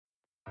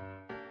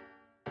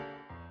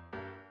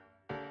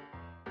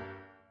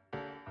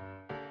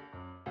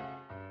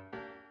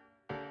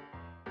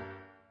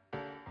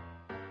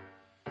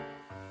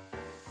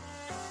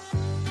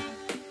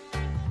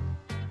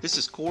This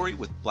is Corey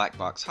with Black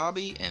Box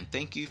Hobby, and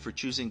thank you for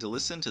choosing to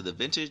listen to the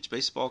Vintage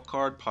Baseball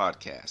Card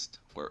Podcast,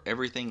 where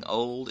everything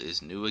old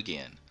is new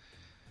again.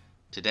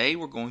 Today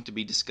we're going to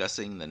be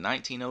discussing the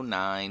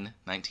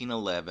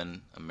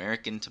 1909-1911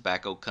 American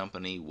Tobacco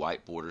Company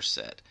White Border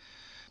set,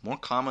 more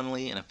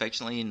commonly and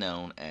affectionately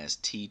known as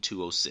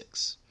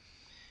T206.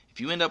 If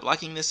you end up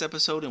liking this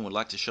episode and would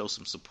like to show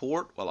some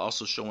support while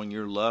also showing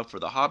your love for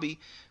the hobby,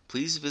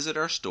 please visit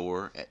our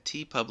store at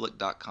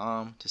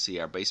tpublic.com to see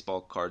our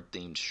baseball card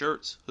themed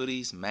shirts,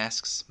 hoodies,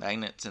 masks,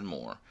 magnets, and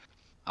more.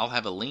 I'll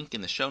have a link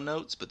in the show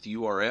notes, but the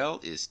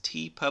URL is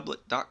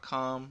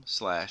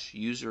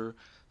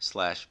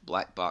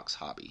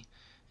tpublic.com/user/blackboxhobby.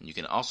 And you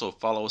can also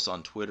follow us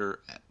on Twitter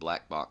at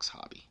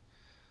blackboxhobby.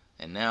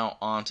 And now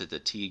on to the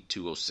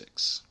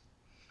T206.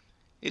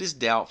 It is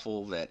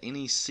doubtful that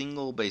any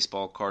single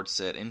baseball card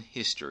set in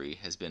history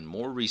has been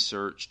more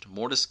researched,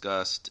 more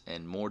discussed,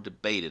 and more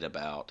debated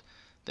about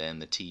than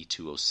the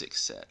T206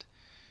 set.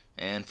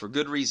 And for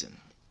good reason.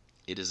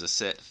 It is a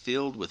set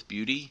filled with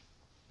beauty,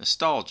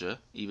 nostalgia,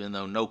 even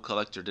though no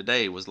collector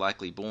today was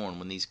likely born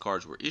when these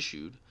cards were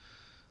issued,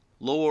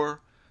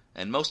 lore,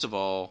 and most of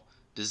all,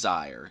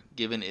 desire,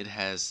 given it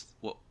has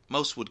what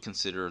most would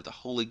consider the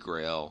holy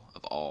grail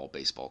of all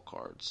baseball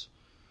cards.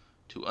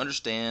 To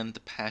understand the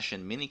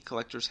passion many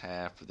collectors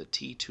have for the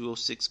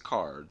T206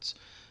 cards,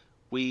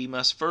 we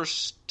must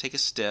first take a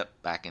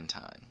step back in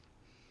time.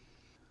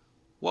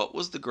 What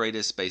was the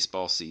greatest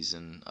baseball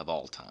season of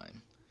all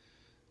time?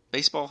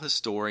 Baseball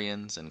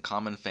historians and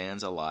common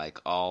fans alike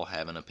all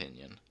have an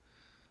opinion.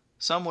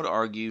 Some would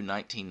argue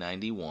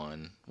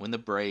 1991, when the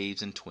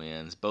Braves and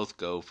Twins both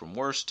go from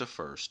worst to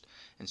first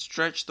and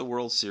stretch the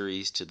World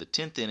Series to the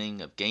 10th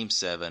inning of Game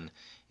 7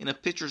 in a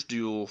pitcher's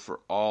duel for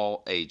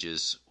all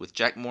ages, with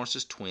Jack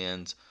Morris's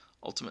Twins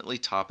ultimately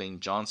topping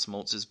John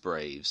Smoltz's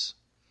Braves.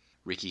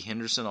 Rickey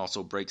Henderson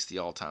also breaks the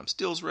all-time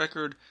steals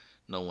record,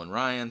 Nolan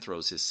Ryan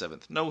throws his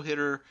 7th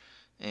no-hitter,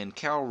 and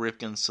Cal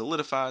Ripken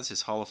solidifies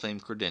his Hall of Fame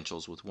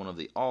credentials with one of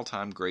the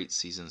all-time great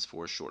seasons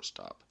for a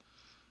shortstop.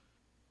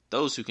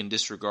 Those who can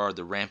disregard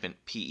the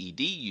rampant PED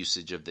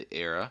usage of the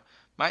era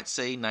might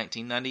say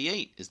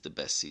 1998 is the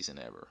best season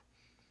ever.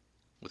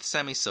 With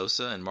Sammy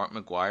Sosa and Mark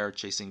McGwire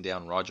chasing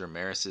down Roger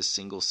Maris's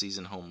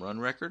single-season home run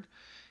record,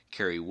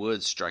 Kerry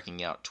Woods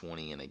striking out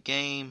 20 in a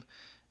game,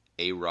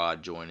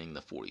 A-Rod joining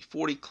the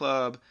 40-40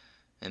 club,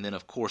 and then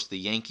of course the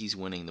Yankees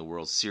winning the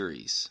World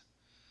Series.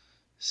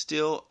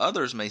 Still,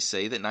 others may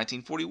say that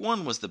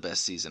 1941 was the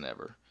best season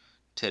ever.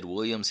 Ted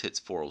Williams hits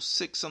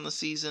 406 on the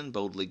season,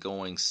 boldly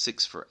going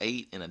 6 for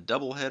 8 in a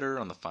doubleheader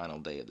on the final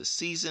day of the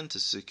season to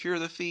secure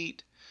the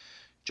feat.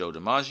 Joe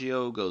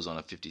DiMaggio goes on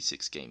a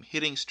 56-game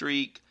hitting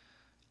streak.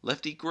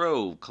 Lefty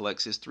Grove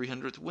collects his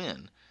 300th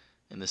win,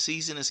 and the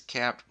season is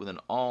capped with an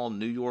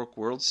all-New York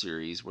World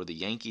Series where the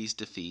Yankees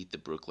defeat the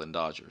Brooklyn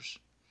Dodgers.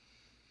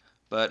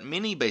 But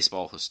many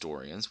baseball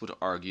historians would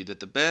argue that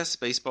the best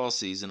baseball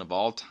season of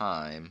all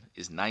time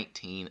is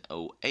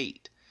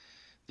 1908,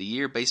 the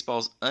year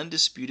baseball's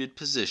undisputed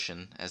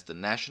position as the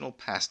national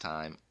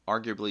pastime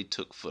arguably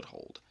took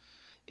foothold.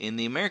 In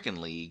the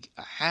American League,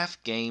 a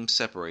half game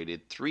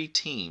separated 3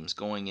 teams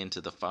going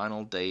into the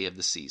final day of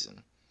the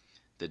season.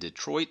 The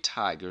Detroit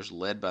Tigers,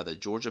 led by the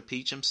Georgia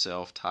Peach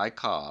himself, Ty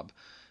Cobb,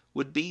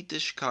 would beat the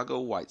Chicago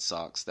White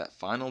Sox that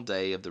final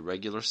day of the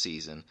regular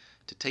season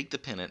to take the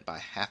pennant by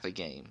half a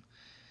game.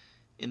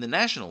 In the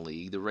National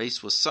League, the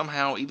race was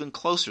somehow even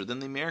closer than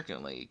the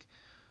American League.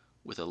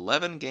 With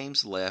 11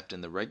 games left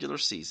in the regular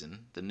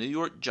season, the New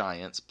York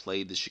Giants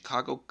played the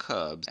Chicago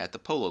Cubs at the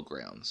Polo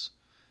Grounds.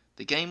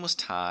 The game was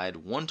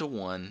tied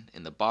 1-1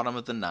 in the bottom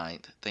of the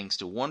 9th thanks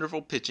to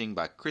wonderful pitching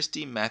by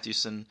Christy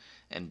Mathewson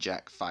and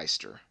Jack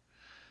Feister.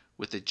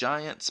 With the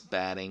Giants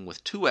batting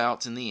with 2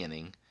 outs in the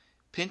inning,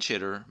 pinch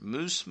hitter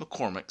Moose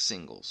McCormick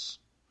singles.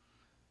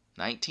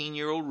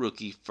 19-year-old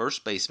rookie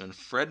first baseman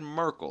Fred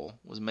Merkle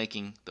was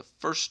making the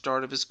first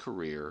start of his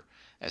career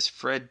as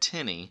Fred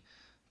Tenney,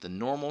 the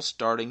normal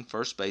starting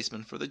first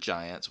baseman for the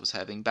Giants, was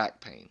having back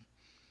pain.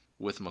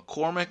 With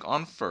McCormick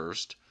on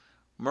first,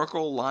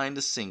 Merkle lined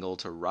a single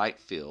to right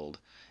field,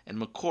 and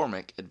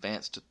McCormick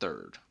advanced to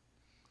third.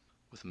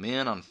 With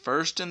men on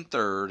first and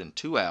third and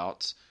 2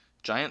 outs,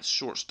 Giants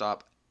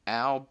shortstop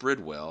Al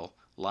Bridwell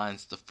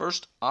lines the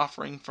first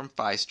offering from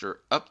Feister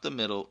up the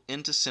middle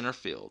into center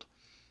field.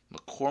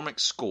 McCormick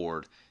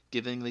scored,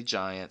 giving the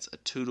Giants a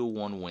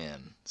 2-1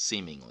 win,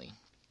 seemingly.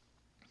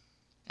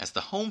 As the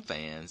home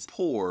fans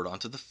poured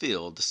onto the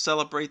field to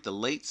celebrate the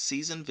late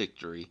season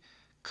victory,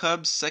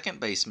 Cubs second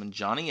baseman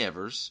Johnny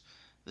Evers,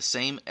 the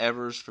same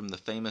Evers from the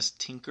famous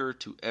Tinker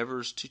to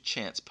Evers to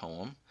Chance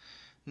poem,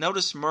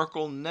 noticed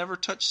Merkle never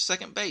touched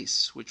second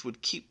base, which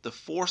would keep the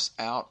force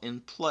out in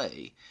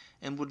play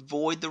and would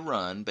void the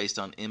run based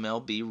on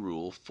MLB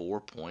Rule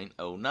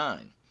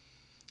 4.09.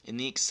 In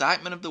the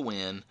excitement of the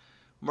win,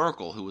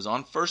 Merkle, who was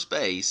on first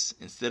base,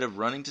 instead of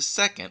running to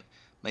second,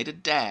 made a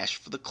dash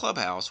for the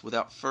clubhouse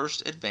without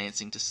first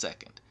advancing to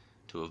second,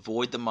 to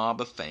avoid the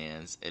mob of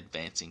fans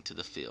advancing to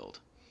the field.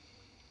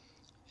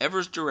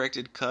 Evers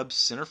directed Cubs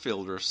center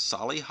fielder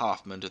Solly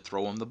Hoffman to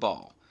throw him the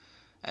ball.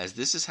 As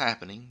this is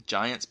happening,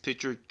 Giants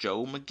pitcher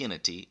Joe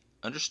McGinnity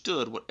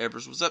understood what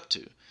Evers was up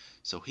to,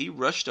 so he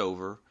rushed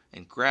over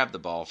and grabbed the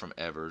ball from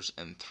Evers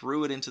and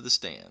threw it into the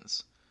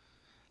stands.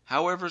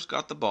 How Evers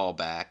got the ball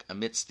back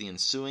amidst the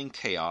ensuing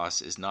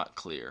chaos is not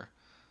clear.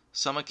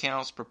 Some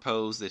accounts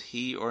propose that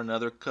he or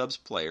another Cubs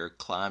player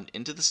climbed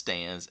into the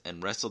stands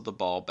and wrestled the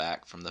ball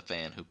back from the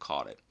fan who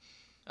caught it.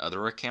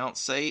 Other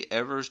accounts say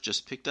Evers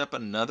just picked up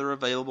another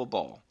available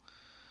ball.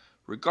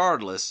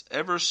 Regardless,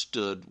 Evers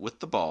stood with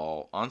the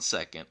ball on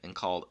second and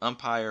called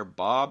umpire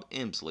Bob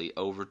Emsley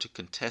over to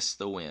contest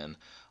the win,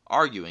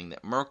 arguing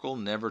that Merkle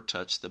never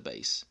touched the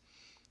base.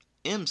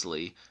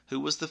 Emsley, who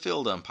was the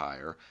field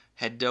umpire,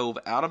 had dove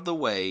out of the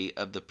way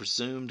of the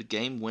presumed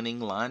game-winning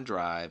line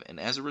drive and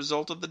as a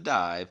result of the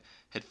dive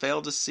had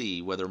failed to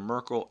see whether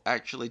Merkle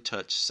actually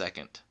touched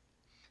second.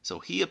 So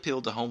he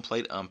appealed to home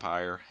plate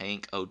umpire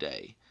Hank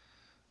O'Day.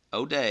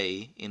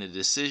 O'Day, in a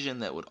decision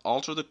that would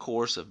alter the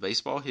course of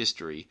baseball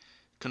history,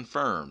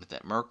 confirmed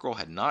that Merkle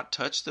had not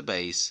touched the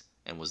base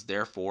and was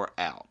therefore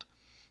out.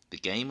 The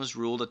game was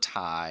ruled a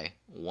tie,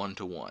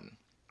 1-1.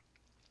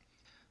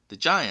 The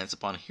Giants,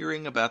 upon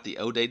hearing about the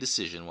O'Day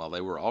decision while they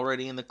were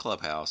already in the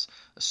clubhouse,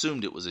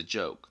 assumed it was a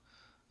joke.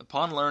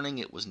 Upon learning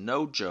it was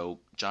no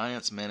joke,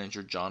 Giants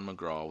manager John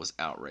McGraw was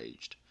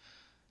outraged.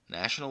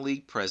 National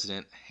League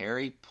President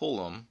Harry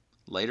Pullum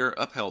later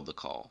upheld the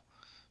call.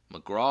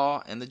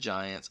 McGraw and the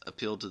Giants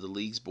appealed to the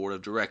league's board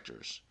of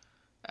directors.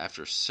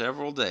 After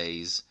several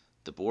days,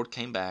 the board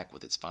came back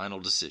with its final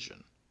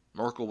decision.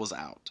 Merkle was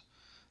out.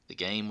 The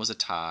game was a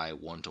tie,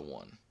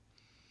 1-1.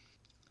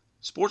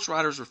 Sports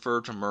writers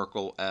referred to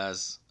Merkle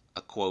as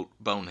a, quote,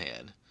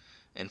 bonehead,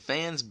 and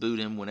fans booed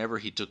him whenever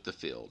he took the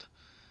field.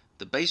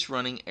 The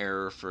base-running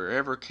error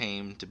forever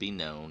came to be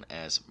known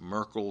as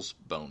Merkle's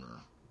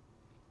boner.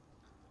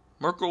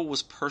 Merkle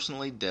was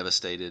personally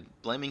devastated,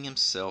 blaming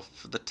himself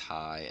for the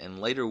tie and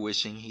later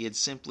wishing he had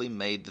simply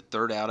made the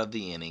third out of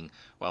the inning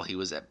while he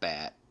was at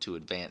bat to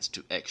advance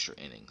to extra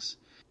innings.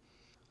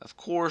 Of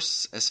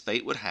course, as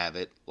fate would have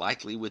it,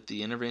 likely with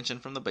the intervention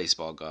from the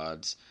baseball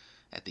gods,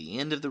 at the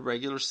end of the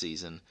regular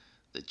season,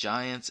 the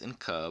Giants and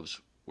Cubs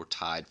were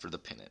tied for the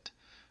pennant,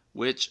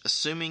 which,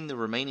 assuming the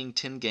remaining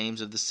 10 games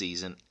of the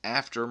season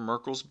after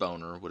Merkle's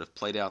boner would have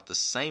played out the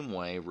same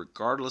way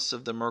regardless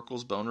of the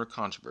Merkle's boner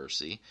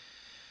controversy,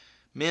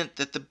 meant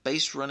that the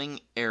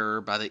base-running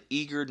error by the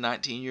eager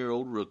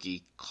 19-year-old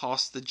rookie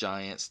cost the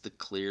Giants the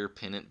clear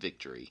pennant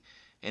victory,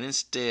 and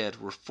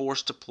instead were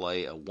forced to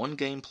play a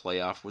one-game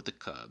playoff with the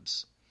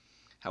Cubs.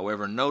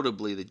 However,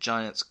 notably, the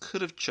Giants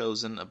could have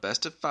chosen a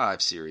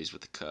best-of-5 series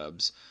with the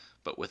Cubs,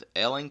 but with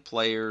ailing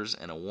players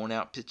and a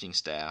worn-out pitching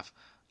staff,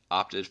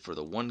 opted for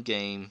the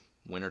one-game,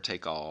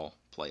 winner-take-all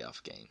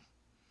playoff game.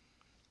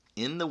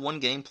 In the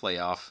one-game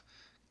playoff,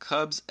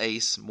 Cubs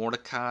ace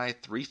Mordecai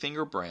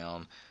Three-Finger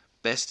Brown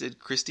bested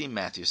Christy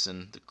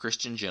Mathewson, the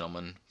Christian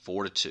gentleman,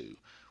 4-2,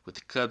 with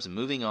the Cubs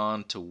moving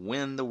on to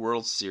win the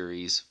World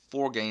Series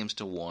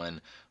 4-1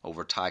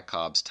 over Ty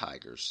Cobb's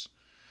Tigers.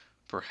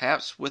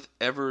 Perhaps with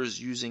Evers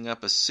using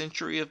up a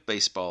century of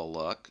baseball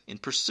luck in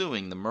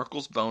pursuing the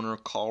Merkle's boner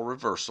call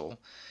reversal,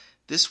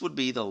 this would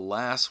be the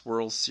last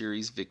World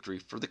Series victory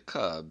for the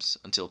Cubs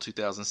until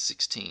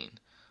 2016,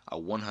 a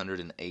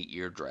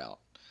 108-year drought.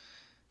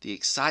 The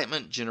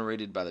excitement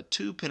generated by the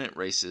two pennant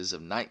races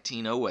of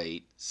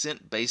 1908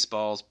 sent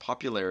baseball's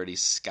popularity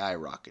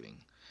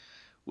skyrocketing,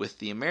 with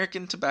the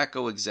American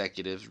tobacco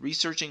executives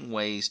researching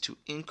ways to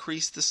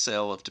increase the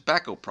sale of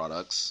tobacco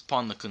products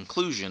upon the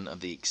conclusion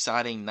of the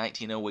exciting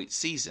 1908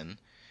 season.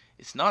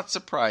 It's not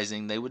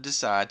surprising they would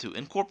decide to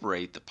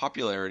incorporate the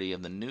popularity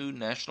of the new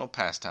national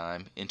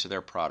pastime into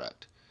their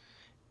product.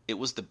 It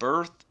was the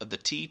birth of the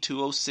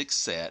T206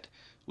 set,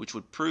 which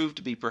would prove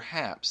to be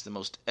perhaps the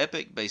most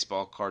epic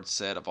baseball card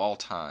set of all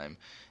time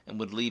and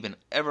would leave an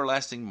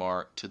everlasting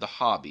mark to the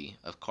hobby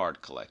of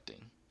card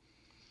collecting.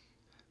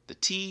 The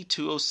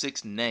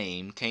T206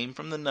 name came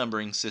from the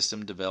numbering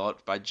system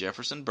developed by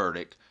Jefferson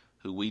Burdick,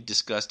 who we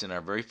discussed in our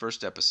very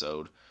first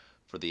episode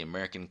for the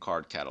American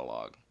Card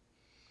Catalog.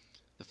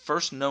 The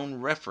first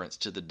known reference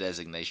to the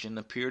designation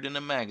appeared in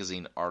a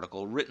magazine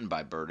article written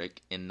by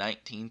Burdick in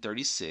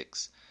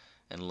 1936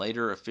 and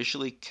later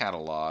officially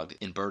cataloged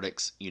in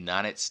Burdick's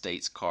United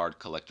States Card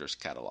Collectors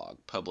Catalog,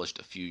 published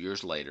a few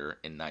years later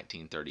in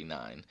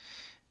 1939,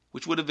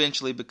 which would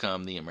eventually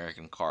become the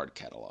American Card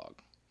Catalog.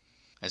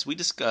 As we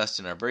discussed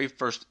in our very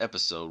first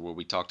episode where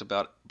we talked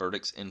about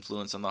Burdick's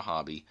influence on the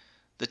hobby,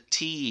 the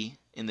T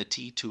in the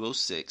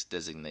T206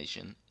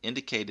 designation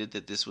indicated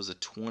that this was a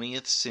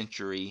 20th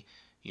century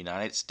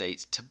United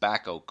States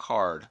tobacco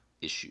card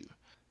issue.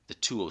 The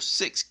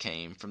 206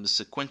 came from the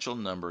sequential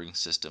numbering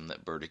system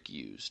that Burdick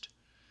used.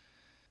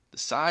 The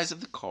size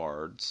of the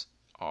cards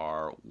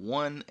are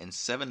 1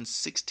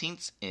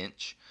 7/16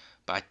 inch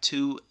by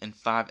 2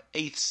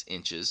 5/8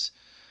 inches.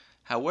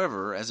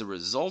 However, as a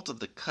result of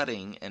the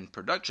cutting and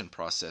production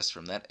process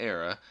from that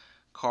era,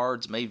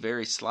 cards may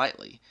vary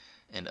slightly,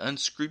 And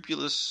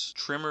unscrupulous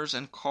trimmers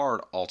and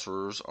card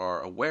alterers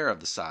are aware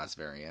of the size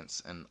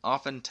variance and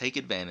often take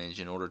advantage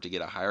in order to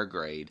get a higher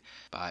grade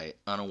by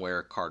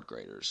unaware card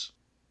graders.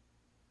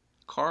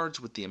 Cards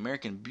with the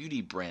American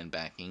Beauty brand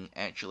backing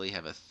actually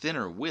have a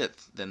thinner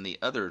width than the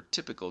other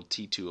typical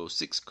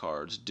T206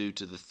 cards due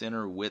to the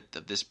thinner width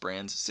of this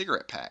brand's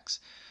cigarette packs,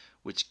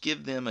 which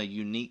give them a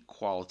unique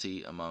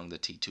quality among the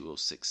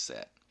T206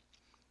 set.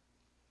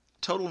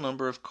 Total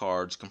number of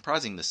cards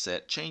comprising the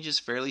set changes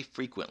fairly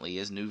frequently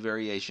as new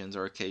variations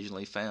are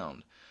occasionally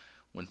found.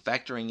 When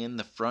factoring in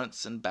the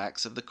fronts and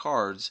backs of the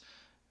cards,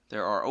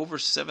 there are over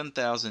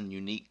 7,000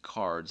 unique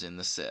cards in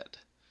the set.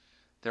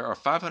 There are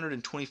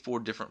 524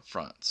 different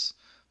fronts,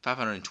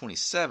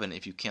 527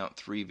 if you count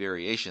 3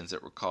 variations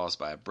that were caused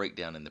by a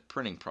breakdown in the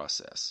printing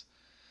process.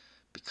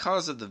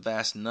 Because of the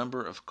vast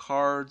number of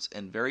cards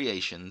and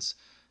variations,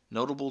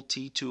 notable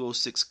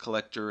T206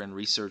 collector and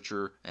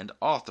researcher and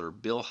author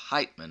Bill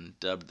Heitman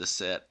dubbed the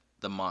set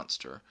the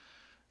Monster,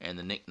 and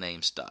the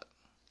nickname stuck.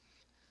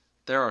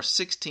 There are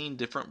 16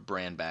 different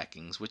brand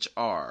backings, which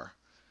are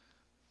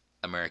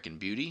American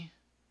Beauty,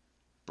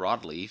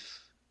 Broadleaf,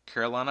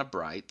 Carolina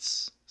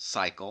Brights,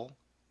 Cycle,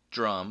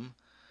 Drum,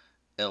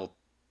 El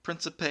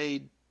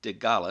Príncipe de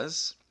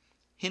Gales,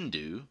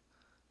 Hindu,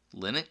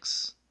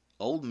 Lennox,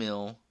 Old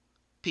Mill,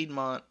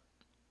 Piedmont,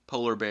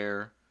 Polar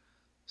Bear,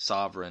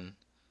 Sovereign,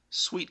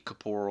 Sweet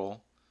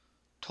Caporal,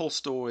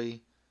 Tolstoy,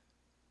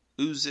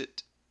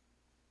 Uzit,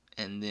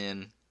 and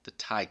then the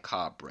Thai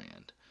Cobb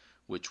brand,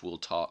 which we'll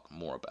talk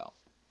more about.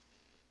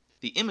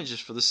 The images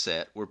for the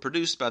set were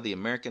produced by the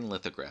American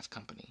Lithograph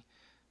Company.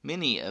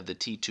 Many of the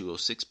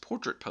T206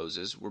 portrait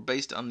poses were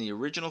based on the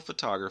original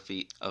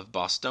photography of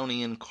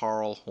Bostonian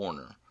Carl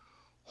Horner.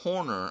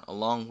 Horner,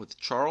 along with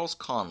Charles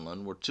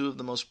Conlon, were two of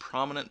the most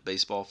prominent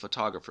baseball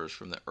photographers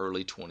from the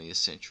early 20th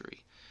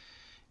century.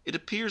 It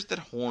appears that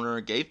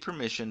Horner gave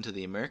permission to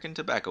the American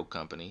Tobacco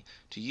Company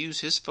to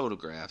use his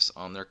photographs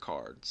on their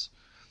cards.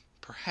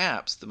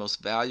 Perhaps the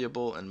most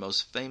valuable and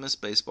most famous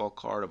baseball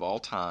card of all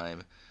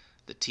time,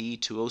 the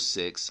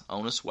T206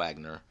 Honus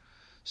Wagner,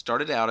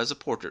 started out as a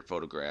portrait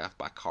photograph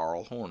by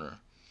Carl Horner.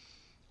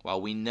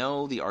 While we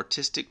know the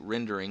artistic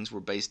renderings were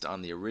based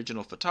on the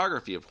original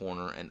photography of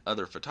Horner and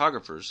other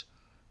photographers,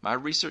 my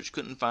research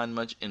couldn't find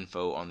much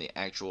info on the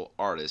actual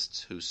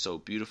artists who so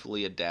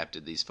beautifully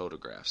adapted these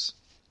photographs.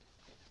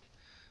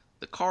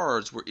 The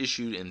cards were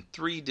issued in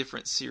 3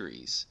 different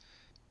series.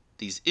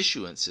 These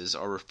issuances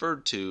are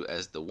referred to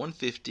as the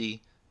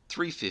 150,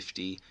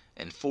 350,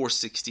 and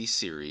 460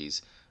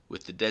 series,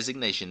 with the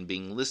designation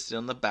being listed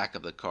on the back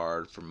of the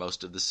card for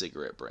most of the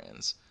cigarette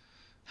brands.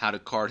 How do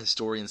card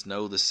historians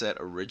know the set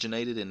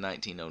originated in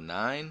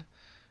 1909?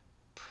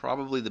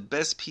 Probably the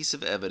best piece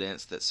of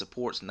evidence that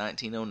supports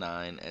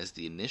 1909 as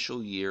the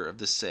initial year of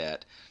the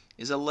set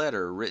is a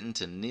letter written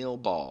to Neil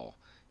Ball,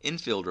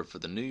 infielder for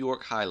the New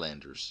York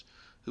Highlanders,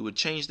 who would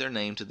change their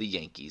name to the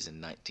Yankees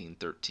in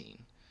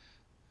 1913.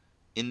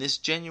 In this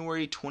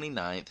January 29,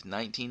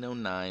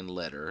 1909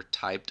 letter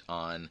typed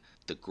on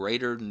the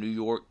Greater New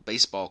York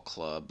Baseball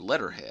Club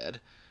letterhead,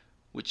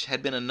 which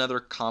had been another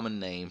common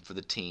name for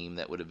the team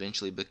that would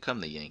eventually become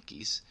the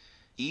Yankees,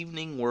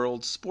 Evening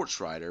World sports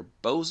writer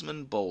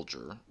Bozeman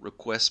Bolger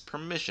requests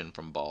permission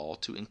from Ball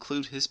to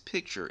include his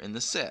picture in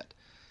the set.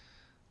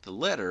 The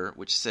letter,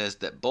 which says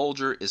that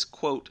Bolger is,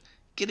 quote,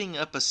 getting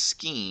up a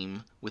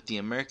scheme with the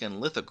American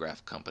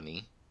Lithograph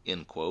Company,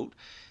 end quote,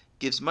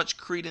 gives much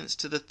credence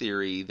to the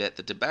theory that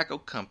the tobacco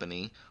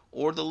company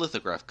or the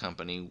lithograph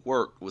company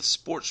worked with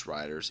sports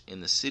writers in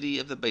the city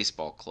of the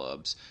baseball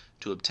clubs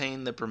to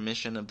obtain the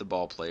permission of the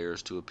ball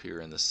players to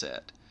appear in the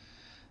set.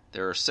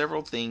 There are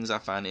several things I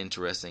find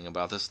interesting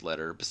about this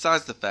letter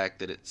besides the fact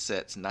that it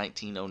sets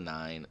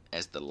 1909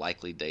 as the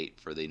likely date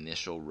for the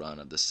initial run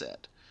of the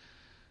set.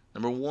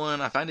 Number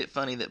 1, I find it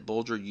funny that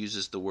Bolger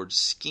uses the word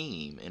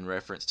scheme in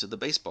reference to the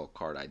baseball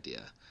card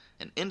idea,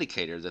 an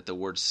indicator that the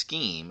word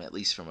scheme, at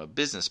least from a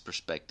business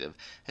perspective,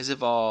 has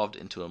evolved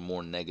into a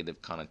more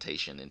negative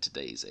connotation in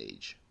today's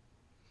age.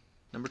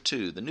 Number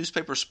 2, the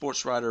newspaper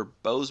sports writer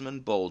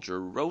Bozeman Bolger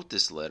wrote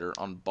this letter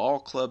on ball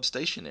club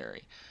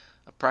stationery,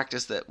 a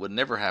practice that would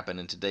never happen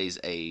in today's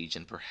age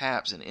and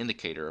perhaps an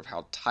indicator of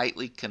how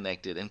tightly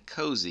connected and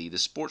cozy the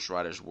sports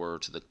writers were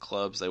to the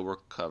clubs they were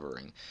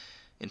covering,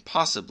 and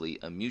possibly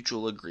a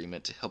mutual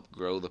agreement to help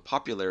grow the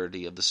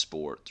popularity of the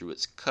sport through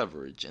its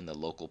coverage in the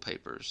local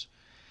papers.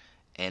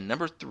 And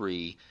number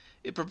 3,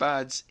 it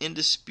provides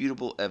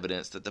indisputable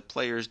evidence that the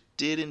players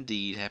did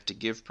indeed have to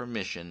give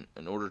permission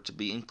in order to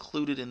be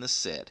included in the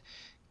set,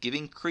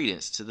 giving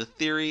credence to the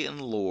theory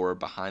and lore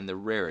behind the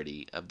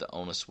rarity of the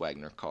Honus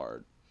Wagner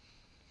card.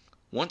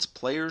 Once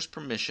players'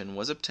 permission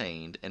was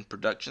obtained and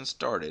production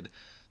started,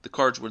 the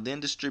cards were then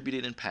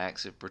distributed in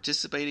packs of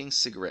participating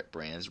cigarette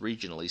brands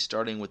regionally,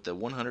 starting with the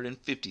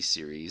 150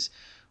 series,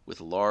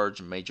 with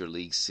large major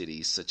league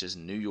cities such as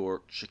New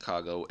York,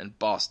 Chicago, and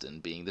Boston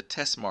being the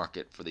test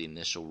market for the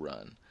initial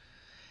run.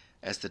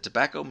 As the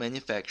tobacco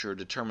manufacturer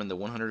determined the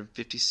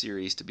 150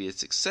 series to be a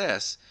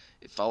success,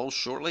 it followed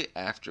shortly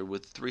after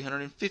with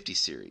 350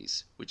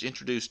 series, which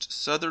introduced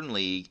Southern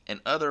League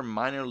and other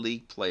minor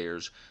league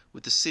players,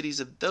 with the cities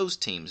of those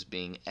teams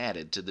being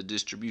added to the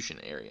distribution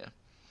area.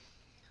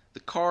 The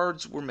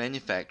cards were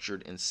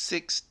manufactured in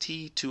 6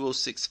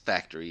 T206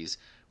 factories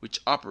which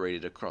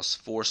operated across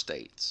 4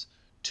 states,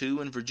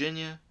 2 in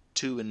Virginia,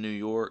 2 in New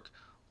York,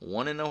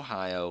 1 in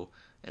Ohio,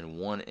 and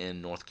 1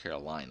 in North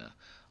Carolina,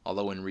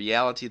 although in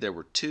reality there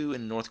were 2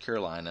 in North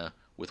Carolina,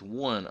 with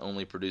 1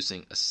 only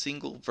producing a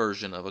single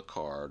version of a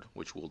card,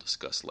 which we'll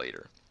discuss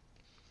later.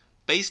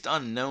 Based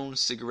on known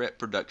cigarette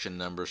production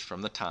numbers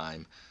from the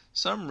time,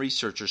 some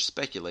researchers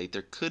speculate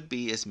there could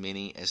be as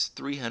many as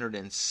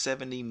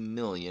 370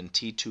 million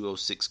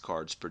T206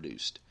 cards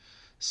produced.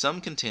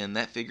 Some contend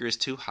that figure is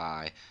too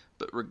high,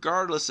 but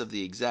regardless of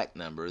the exact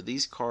number,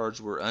 these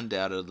cards were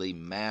undoubtedly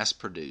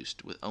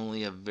mass-produced, with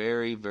only a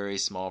very, very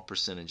small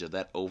percentage of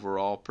that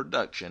overall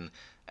production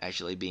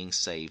actually being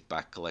saved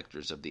by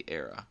collectors of the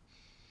era.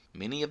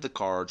 Many of the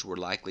cards were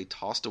likely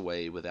tossed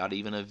away without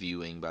even a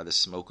viewing by the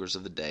smokers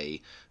of the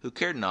day, who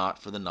cared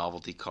not for the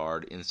novelty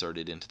card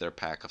inserted into their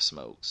pack of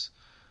smokes.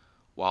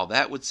 While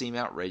that would seem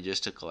outrageous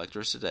to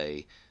collectors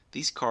today,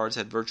 these cards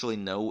had virtually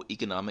no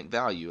economic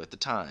value at the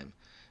time,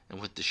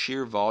 and with the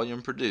sheer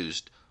volume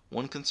produced,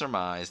 one can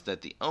surmise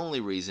that the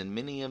only reason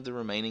many of the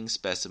remaining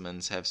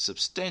specimens have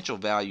substantial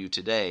value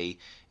today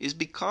is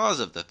because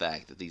of the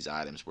fact that these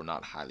items were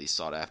not highly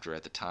sought after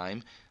at the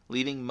time,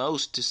 leaving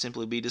most to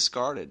simply be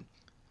discarded.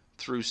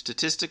 Through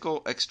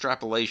statistical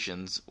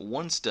extrapolations,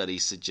 one study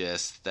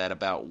suggests that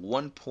about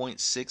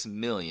 1.6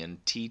 million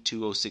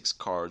T206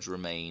 cards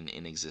remain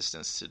in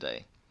existence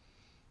today.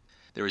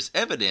 There is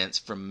evidence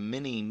from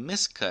many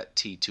miscut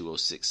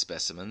T206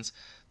 specimens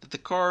that the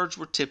cards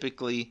were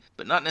typically,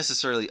 but not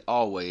necessarily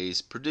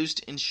always, produced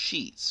in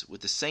sheets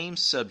with the same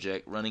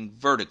subject running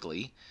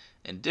vertically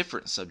and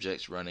different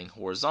subjects running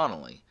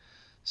horizontally.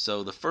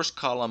 So the first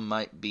column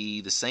might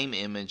be the same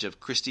image of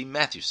Christy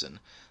Mathewson,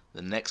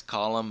 the next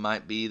column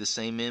might be the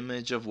same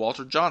image of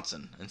Walter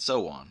Johnson, and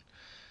so on.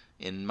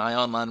 In my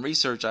online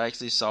research, I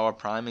actually saw a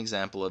prime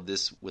example of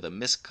this with a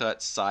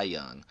miscut Cy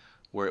Young,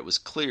 where it was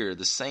clear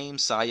the same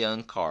Cy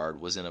Young card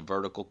was in a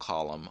vertical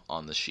column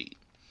on the sheet.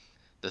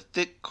 The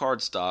thick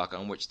cardstock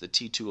on which the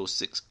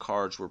T206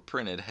 cards were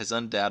printed has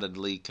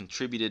undoubtedly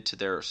contributed to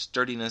their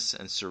sturdiness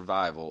and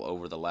survival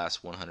over the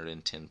last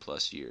 110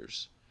 plus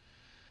years.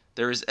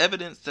 There is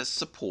evidence that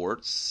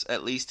supports,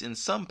 at least in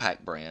some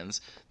pack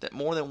brands, that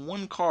more than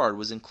one card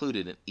was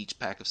included in each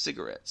pack of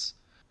cigarettes.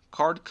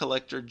 Card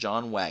collector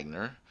John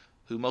Wagner,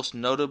 who most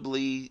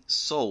notably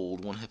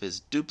sold one of his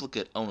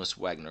duplicate Onus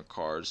Wagner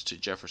cards to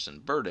Jefferson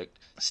Burdick,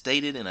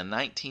 stated in a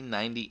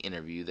 1990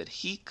 interview that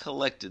he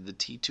collected the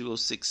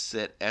T206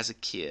 set as a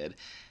kid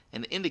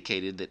and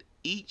indicated that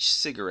each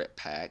cigarette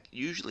pack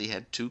usually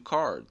had 2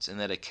 cards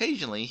and that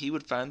occasionally he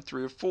would find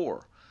 3 or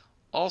 4.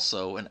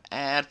 Also, an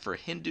ad for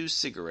Hindu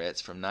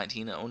cigarettes from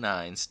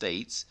 1909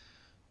 states,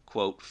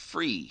 quote,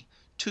 "Free,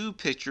 2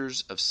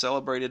 pictures of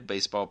celebrated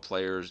baseball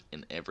players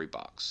in every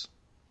box."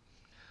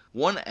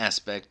 One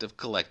aspect of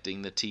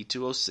collecting the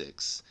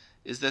T206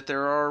 is that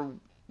there are,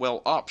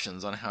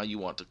 options on how you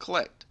want to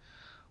collect.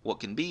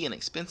 What can be an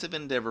expensive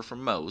endeavor for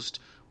most,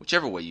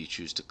 whichever way you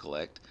choose to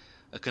collect,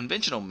 a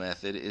conventional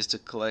method is to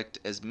collect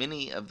as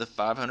many of the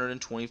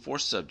 524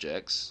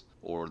 subjects,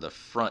 or the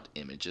front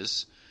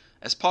images,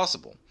 as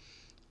possible.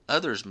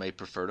 Others may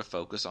prefer to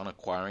focus on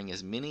acquiring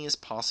as many as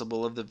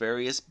possible of the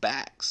various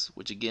backs,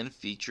 which again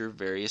feature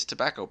various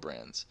tobacco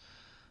brands.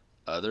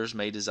 Others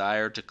may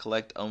desire to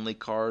collect only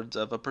cards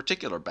of a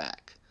particular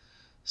back.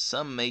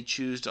 Some may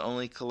choose to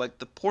only collect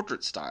the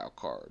portrait-style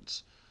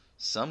cards.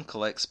 Some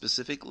collect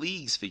specific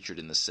leagues featured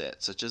in the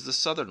set, such as the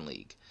Southern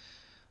League.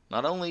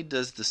 Not only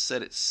does the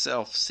set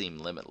itself seem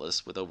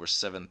limitless, with over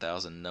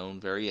 7,000 known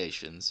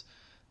variations,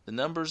 the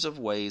numbers of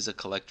ways a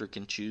collector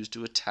can choose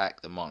to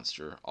attack the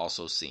monster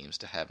also seems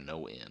to have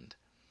no end.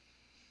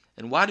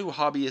 And why do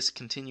hobbyists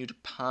continue to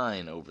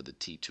pine over the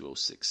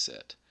T206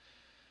 set?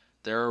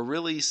 There are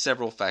really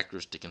several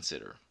factors to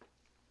consider.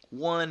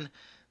 1.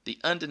 The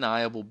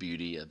undeniable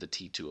beauty of the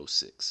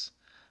T206.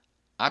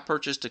 I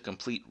purchased a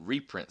complete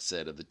reprint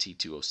set of the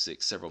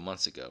T206 several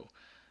months ago,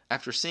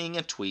 after seeing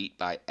a tweet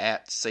by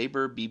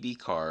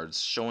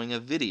 @SaberBBCards showing a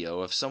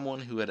video of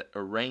someone who had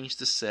arranged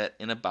the set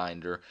in a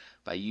binder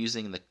by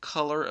using the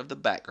color of the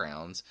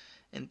backgrounds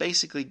and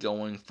basically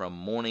going from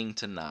morning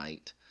to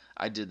night.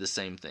 I did the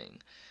same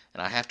thing,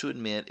 and I have to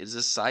admit it is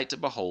a sight to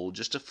behold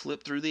just to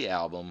flip through the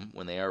album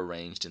when they are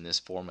arranged in this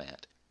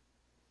format.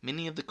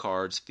 Many of the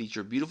cards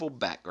feature beautiful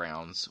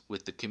backgrounds,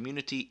 with the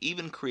community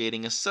even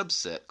creating a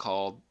subset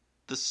called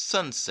the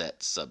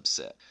Sunset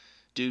subset,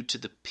 due to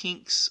the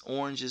pinks,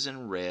 oranges,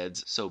 and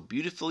reds so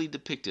beautifully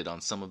depicted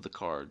on some of the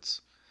cards.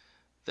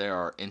 There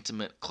are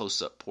intimate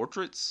close-up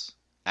portraits,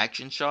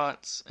 action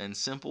shots, and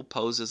simple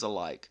poses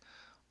alike,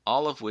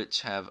 all of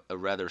which have a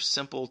rather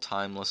simple,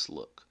 timeless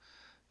look.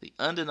 The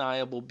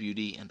undeniable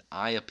beauty and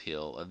eye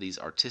appeal of these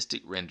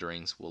artistic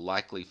renderings will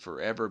likely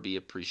forever be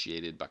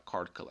appreciated by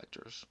card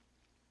collectors.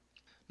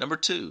 Number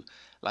 2,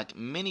 like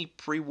many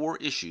pre-war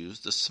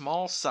issues, the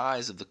small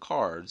size of the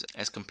cards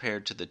as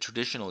compared to the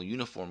traditional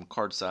uniform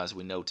card size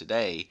we know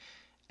today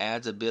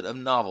adds a bit of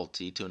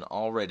novelty to an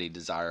already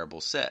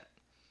desirable set.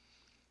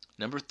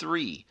 Number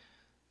 3,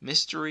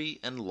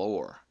 mystery and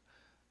lore.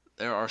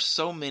 There are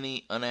so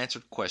many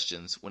unanswered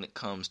questions when it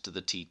comes to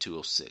the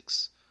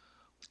T206.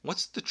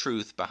 What's the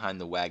truth behind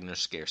the Wagner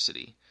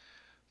scarcity?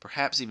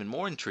 Perhaps even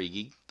more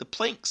intriguing, the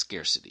Plank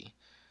scarcity.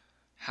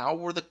 How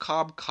were the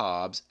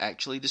Cobs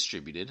actually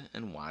distributed,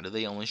 and why do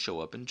they only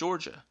show up in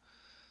Georgia?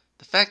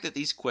 The fact that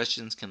these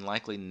questions can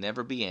likely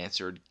never be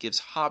answered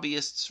gives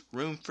hobbyists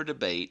room for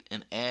debate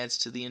and adds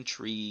to the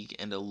intrigue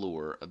and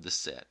allure of the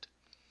set.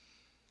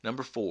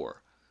 Number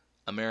 4,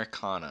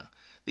 Americana.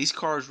 These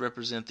cards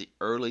represent the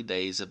early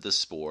days of the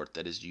sport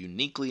that is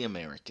uniquely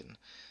American.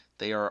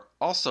 They are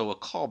also a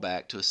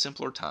callback to a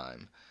simpler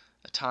time,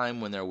 a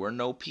time when there were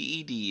no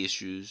PED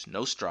issues,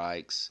 no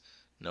strikes,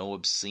 no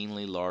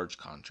obscenely large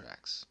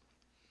contracts.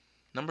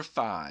 Number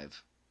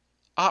 5,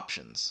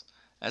 options.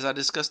 As I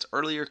discussed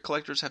earlier,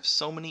 collectors have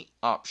so many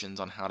options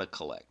on how to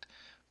collect.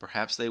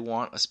 Perhaps they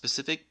want a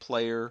specific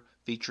player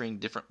featuring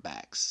different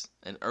backs,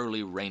 an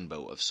early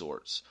rainbow of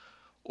sorts.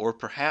 Or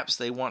perhaps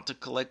they want to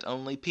collect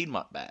only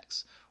Piedmont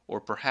backs.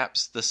 Or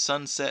perhaps the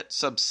Sunset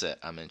subset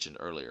I mentioned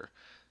earlier.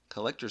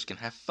 Collectors can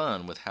have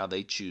fun with how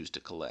they choose to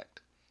collect.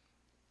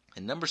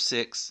 And number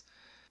 6,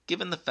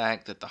 given the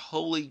fact that the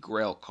Holy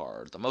Grail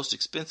card, the most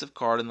expensive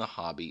card in the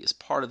hobby, is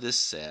part of this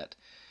set,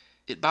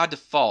 it by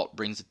default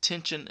brings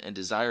attention and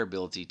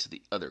desirability to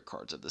the other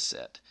cards of the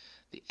set.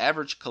 The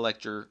average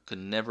collector could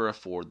never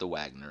afford the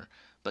Wagner,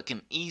 but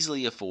can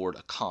easily afford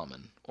a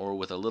common, or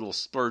with a little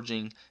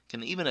splurging,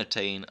 can even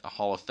obtain a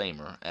Hall of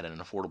Famer at an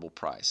affordable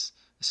price,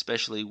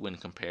 especially when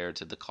compared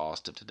to the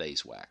cost of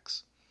today's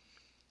wax.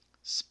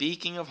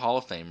 Speaking of Hall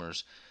of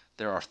Famers,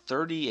 there are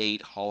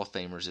 38 Hall of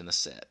Famers in the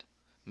set,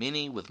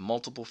 many with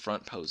multiple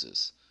front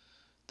poses.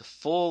 The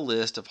full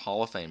list of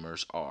Hall of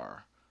Famers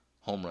are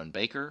Home Run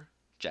Baker,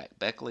 Jack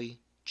Beckley,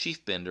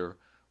 Chief Bender,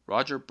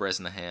 Roger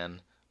Bresnahan,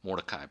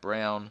 Mordecai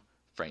Brown,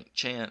 Frank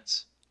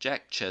Chance,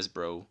 Jack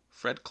Chesbro,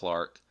 Fred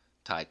Clark,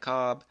 Ty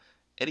Cobb,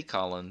 Eddie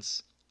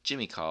Collins,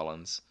 Jimmy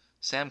Collins,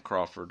 Sam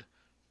Crawford,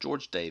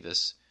 George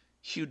Davis,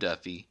 Hugh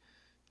Duffy,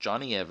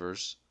 Johnny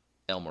Evers,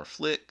 Elmer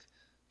Flick,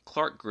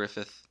 Clark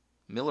Griffith,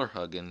 Miller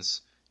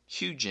Huggins,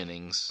 Hugh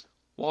Jennings,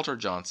 Walter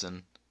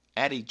Johnson,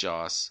 Addie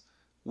Joss,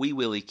 Wee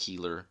Willie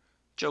Keeler,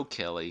 Joe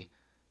Kelly,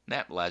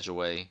 Nat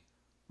Lajoie,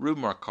 Rube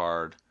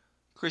Marquard,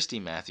 Christy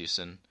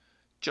Mathewson,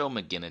 Joe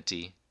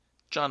McGinnity,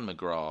 John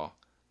McGraw,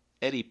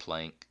 Eddie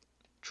Plank,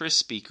 Tris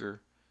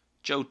Speaker,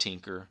 Joe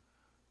Tinker,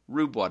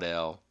 Rube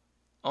Waddell,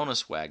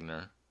 Onus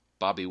Wagner,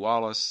 Bobby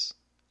Wallace,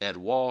 Ed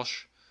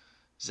Walsh,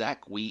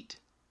 Zach Wheat,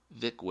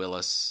 Vic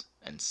Willis,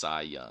 and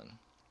Cy Young.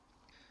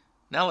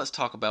 Now let's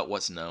talk about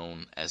what's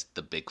known as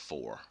the Big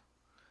Four.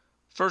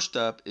 First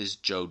up is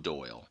Joe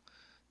Doyle.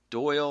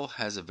 Doyle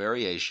has a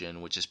variation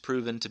which is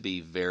proven to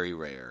be very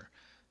rare,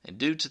 and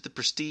due to the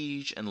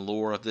prestige and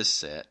lore of this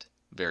set,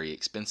 very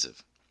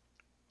expensive.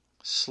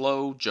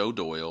 Slow Joe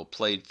Doyle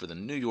played for the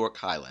New York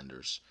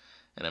Highlanders,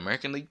 an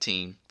American League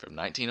team from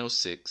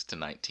 1906 to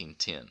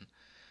 1910.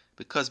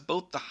 Because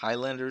both the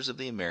Highlanders of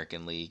the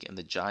American League and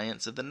the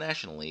Giants of the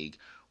National League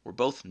were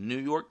both New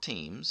York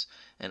teams,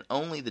 and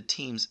only the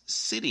team's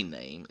city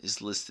name is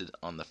listed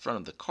on the front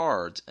of the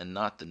cards and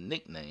not the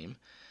nickname,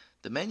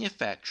 the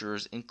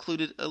manufacturers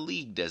included a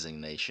league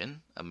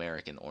designation,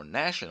 American or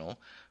National,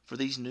 for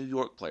these New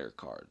York player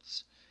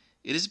cards.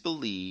 It is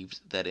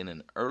believed that in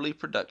an early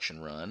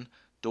production run,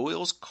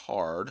 Doyle's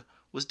card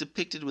was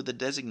depicted with the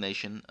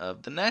designation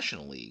of the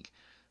National League,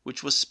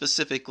 which was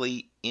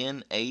specifically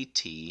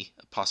NAT''L.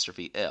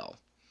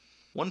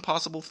 One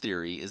possible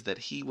theory is that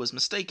he was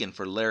mistaken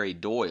for Larry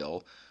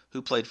Doyle,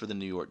 who played for the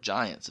New York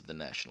Giants of the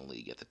National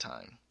League at the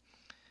time.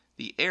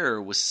 The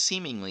error was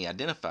seemingly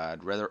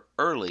identified rather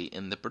early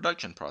in the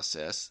production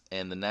process,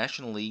 and the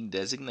National League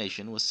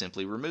designation was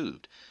simply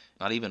removed,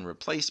 not even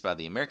replaced by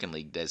the American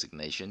League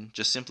designation,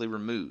 just simply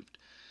removed.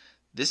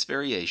 This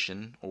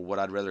variation, or what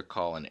I'd rather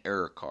call an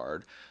error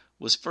card,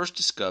 was first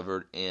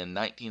discovered in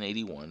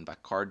 1981 by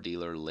card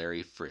dealer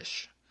Larry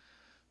Frisch.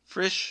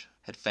 Frisch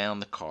had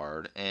found the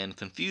card and,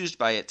 confused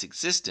by its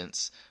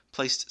existence,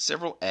 placed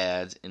several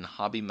ads in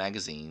hobby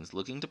magazines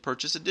looking to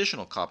purchase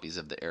additional copies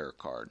of the error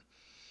card.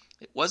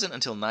 It wasn't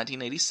until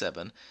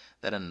 1987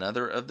 that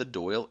another of the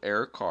Doyle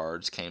error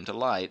cards came to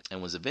light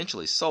and was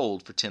eventually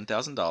sold for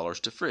 $10,000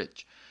 to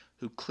Frisch,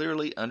 who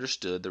clearly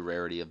understood the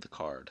rarity of the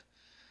card.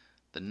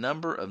 The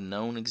number of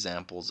known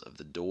examples of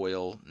the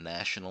Doyle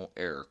National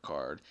Error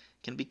card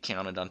can be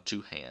counted on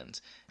two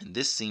hands, and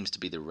this seems to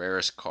be the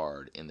rarest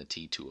card in the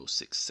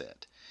T206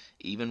 set,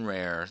 even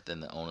rarer than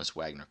the Onus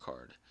Wagner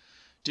card.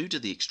 Due to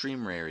the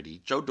extreme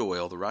rarity, Joe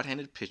Doyle, the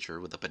right-handed pitcher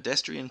with a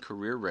pedestrian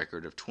career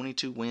record of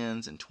 22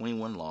 wins and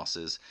 21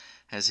 losses,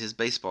 has his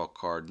baseball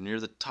card near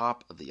the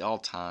top of the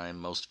all-time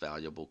most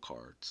valuable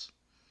cards.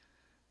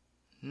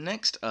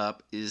 Next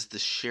up is the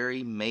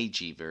Sherry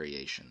Meiji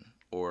variation,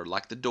 or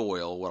like the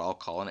Doyle, what I'll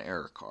call an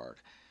error card.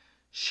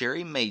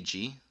 Sherry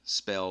Meiji,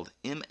 spelled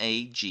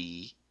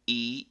M-A-G-E-E,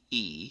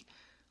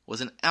 was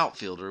an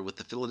outfielder with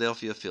the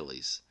Philadelphia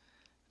Phillies.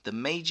 The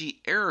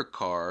Meiji error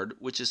card,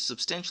 which is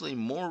substantially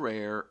more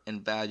rare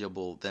and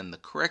valuable than the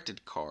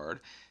corrected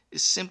card,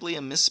 is simply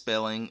a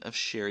misspelling of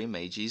Sherry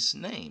Meiji's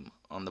name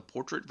on the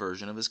portrait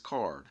version of his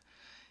card.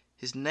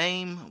 His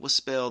name was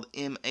spelled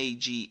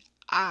M-A-G-I-E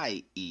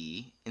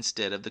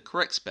instead of the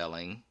correct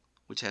spelling,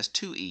 which has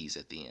two E's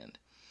at the end.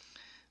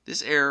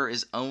 This error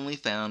is only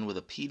found with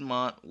a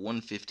Piedmont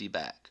 150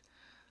 back.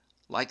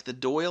 Like the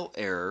Doyle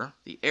error,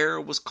 the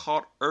error was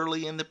caught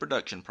early in the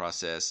production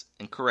process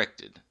and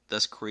corrected,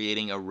 thus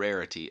creating a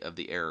rarity of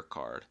the error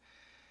card.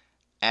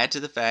 Add to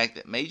the fact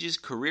that Meiji's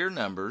career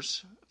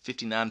numbers,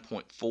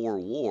 59.4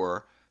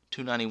 WAR,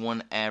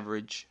 291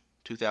 average,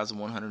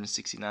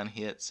 2,169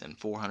 hits, and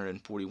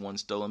 441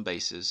 stolen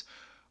bases,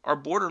 are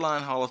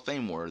borderline Hall of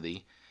Fame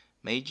worthy.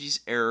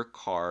 Meiji's error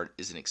card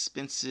is an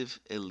expensive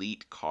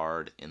elite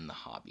card in the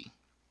hobby.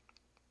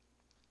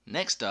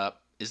 Next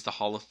up is the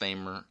Hall of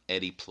Famer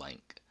Eddie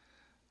Plank.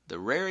 The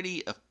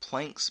rarity of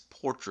Plank's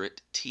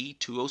portrait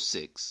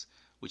T206,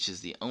 which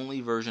is the only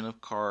version of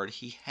card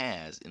he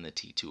has in the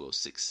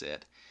T206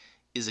 set,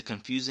 is a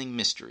confusing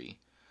mystery.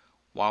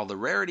 While the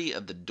rarity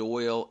of the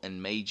Doyle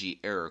and Meiji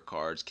error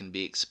cards can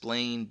be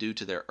explained due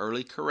to their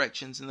early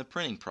corrections in the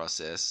printing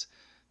process,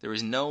 there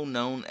is no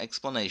known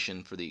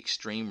explanation for the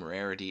extreme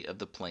rarity of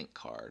the Plank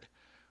card.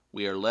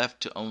 We are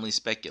left to only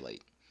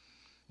speculate.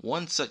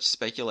 One such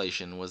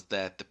speculation was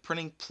that the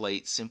printing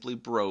plate simply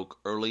broke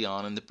early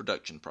on in the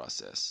production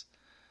process.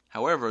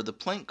 However, the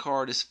Plank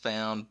card is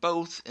found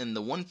both in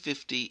the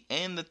 150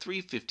 and the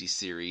 350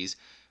 series,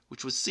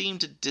 which would seem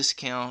to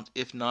discount,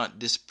 if not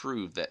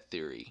disprove, that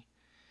theory.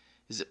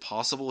 Is it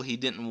possible he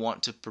didn't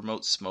want to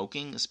promote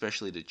smoking,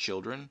 especially to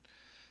children?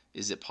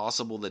 Is it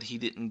possible that he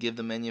didn't give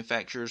the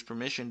manufacturers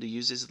permission to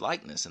use his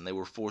likeness and they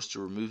were forced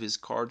to remove his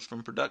cards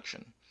from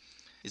production?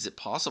 Is it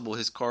possible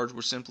his cards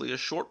were simply a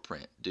short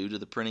print due to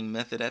the printing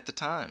method at the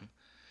time?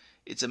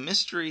 It's a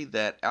mystery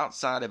that,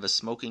 outside of a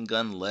smoking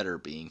gun letter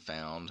being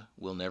found,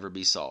 will never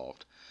be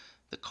solved.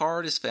 The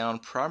card is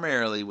found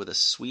primarily with a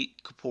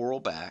sweet corporal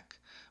back,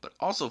 but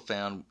also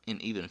found in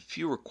even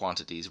fewer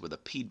quantities with a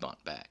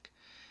Piedmont back.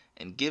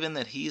 And given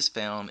that he is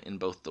found in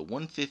both the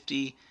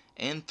 150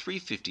 and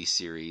 350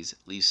 series,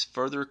 leaves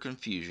further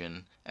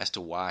confusion as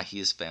to why he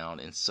is found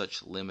in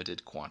such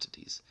limited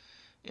quantities.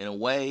 In a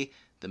way,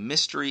 the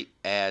mystery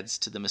adds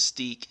to the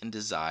mystique and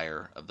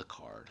desire of the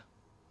card.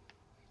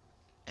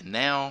 And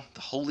now,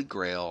 the Holy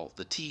Grail,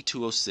 the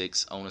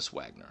T206 Honus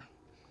Wagner.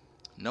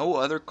 No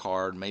other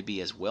card may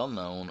be as well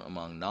known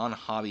among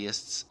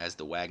non-hobbyists as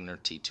the Wagner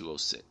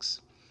T206.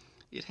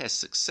 It has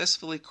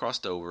successfully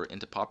crossed over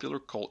into popular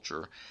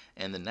culture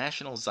and the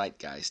national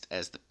zeitgeist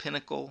as the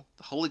pinnacle,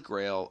 the Holy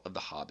Grail of the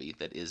hobby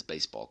that is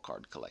baseball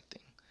card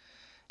collecting.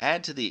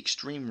 Add to the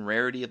extreme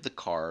rarity of the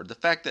card the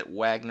fact that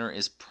Wagner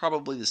is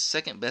probably the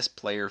second best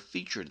player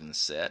featured in the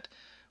set,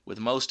 with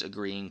most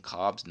agreeing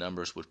Cobb's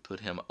numbers would put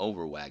him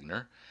over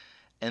Wagner,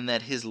 and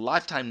that his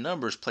lifetime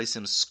numbers place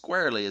him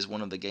squarely as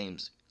one of the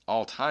game's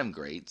all-time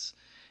greats.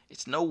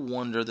 It's no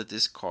wonder that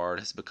this card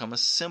has become a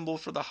symbol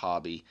for the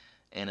hobby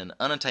and an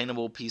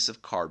unattainable piece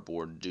of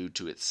cardboard due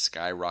to its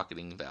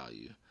skyrocketing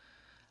value.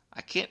 I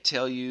can't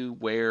tell you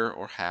where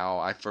or how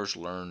I first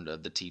learned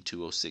of the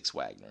T206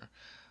 Wagner,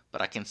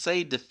 but I can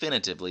say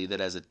definitively that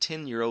as a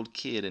 10-year-old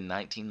kid in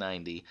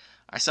 1990,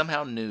 I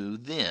somehow knew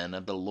then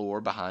of the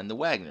lore behind the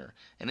Wagner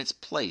and its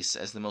place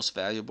as the most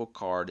valuable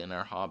card in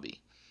our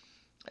hobby.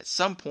 At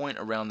some point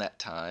around that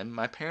time,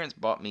 my parents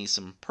bought me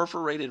some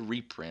perforated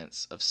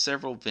reprints of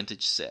several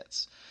vintage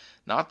sets.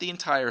 Not the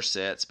entire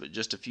sets, but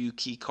just a few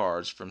key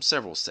cards from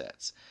several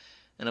sets.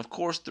 And of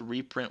course the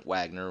reprint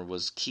Wagner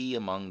was key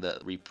among the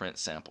reprint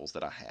samples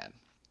that I had.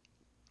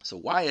 So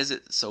why is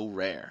it so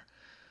rare?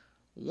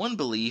 One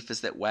belief is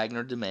that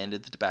Wagner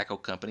demanded the tobacco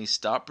company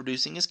stop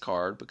producing his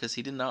card because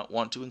he did not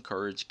want to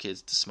encourage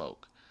kids to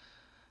smoke.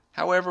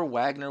 However,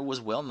 Wagner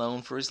was well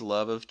known for his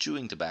love of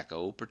chewing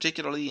tobacco,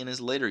 particularly in his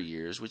later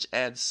years, which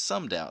adds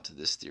some doubt to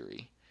this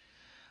theory.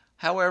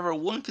 However,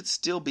 one could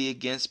still be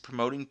against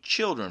promoting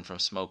children from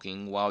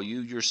smoking while you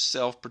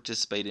yourself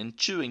participate in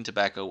chewing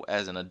tobacco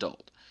as an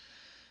adult.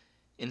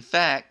 In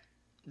fact,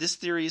 this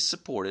theory is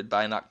supported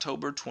by an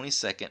October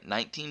 22,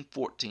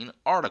 1914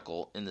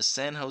 article in the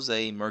San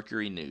Jose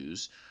Mercury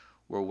News,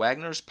 where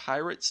Wagner's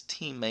Pirates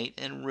teammate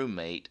and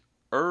roommate,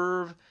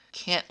 Irv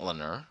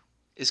Cantliner,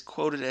 is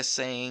quoted as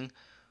saying,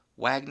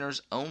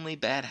 "Wagner's only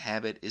bad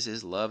habit is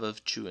his love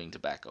of chewing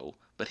tobacco,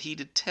 but he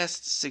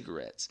detests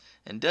cigarettes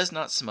and does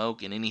not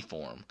smoke in any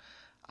form.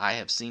 I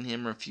have seen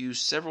him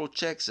refuse several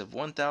checks of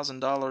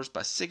 $1,000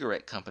 by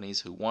cigarette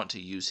companies who want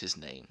to use his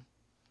name."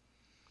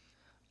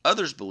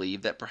 Others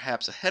believe that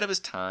perhaps ahead of his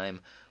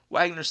time,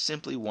 Wagner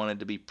simply wanted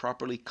to be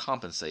properly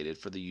compensated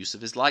for the use of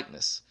his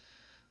likeness.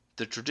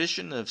 The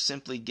tradition of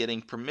simply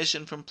getting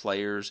permission from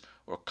players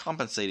or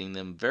compensating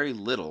them very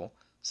little,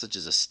 such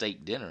as a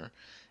steak dinner,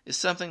 is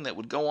something that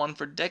would go on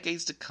for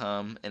decades to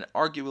come and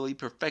arguably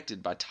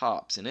perfected by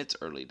Topps in its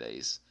early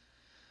days.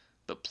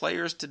 But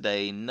players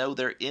today know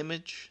their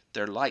image,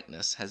 their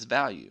likeness has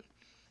value,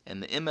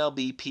 and the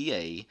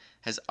MLBPA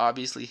has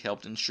obviously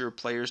helped ensure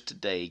players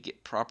today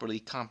get properly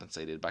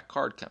compensated by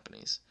card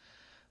companies.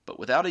 But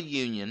without a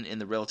union in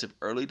the relative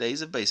early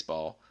days of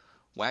baseball,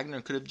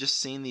 Wagner could have just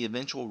seen the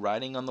eventual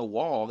writing on the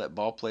wall that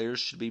ball players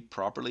should be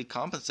properly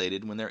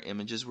compensated when their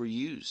images were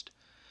used.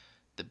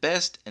 The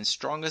best and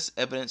strongest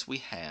evidence we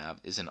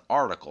have is an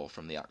article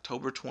from the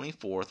October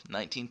 24,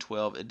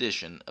 1912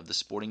 edition of the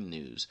Sporting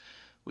News,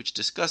 which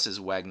discusses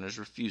Wagner's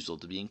refusal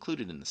to be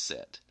included in the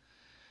set.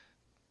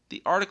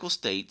 The article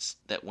states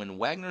that when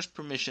Wagner's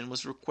permission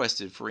was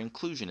requested for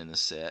inclusion in the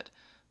set,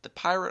 the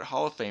Pirate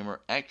Hall of Famer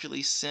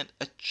actually sent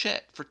a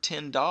check for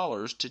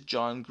 $10 to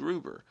John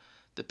Gruber,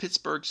 the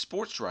Pittsburgh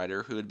sports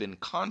writer who had been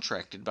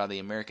contracted by the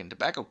American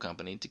Tobacco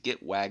Company to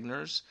get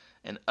Wagner's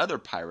and other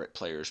Pirate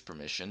players'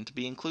 permission to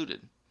be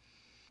included.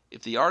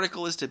 If the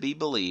article is to be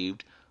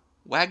believed,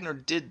 Wagner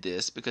did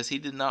this because he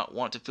did not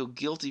want to feel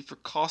guilty for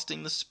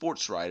costing the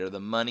sports writer the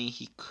money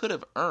he could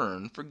have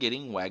earned for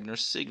getting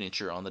Wagner's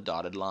signature on the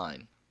dotted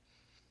line.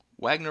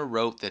 Wagner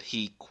wrote that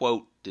he,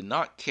 quote, did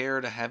not care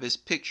to have his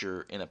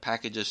picture in a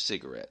package of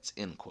cigarettes,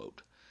 end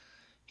quote.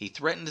 He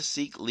threatened to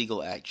seek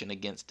legal action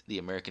against the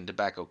American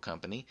Tobacco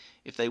Company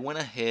if they went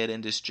ahead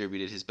and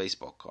distributed his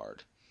baseball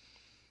card.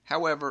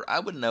 However, I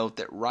would note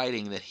that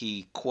writing that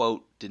he,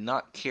 quote, did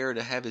not care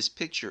to have his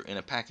picture in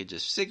a package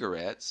of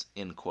cigarettes,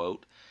 end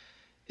quote,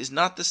 is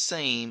not the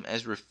same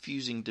as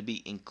refusing to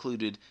be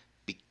included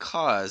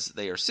because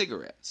they are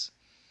cigarettes.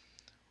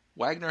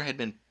 Wagner had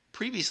been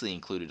previously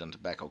included on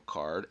tobacco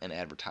card and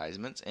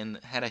advertisements and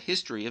had a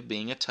history of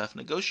being a tough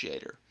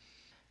negotiator.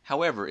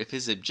 However, if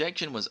his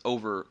objection was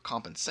over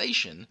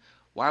compensation,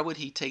 why would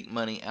he take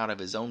money out of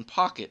his own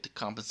pocket to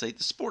compensate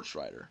the sports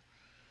writer?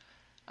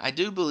 I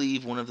do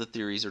believe one of the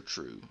theories are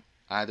true.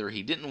 Either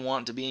he didn't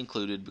want to be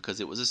included because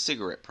it was a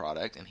cigarette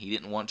product and he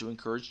didn't want to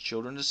encourage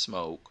children to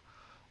smoke,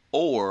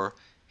 or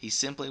he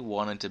simply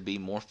wanted to be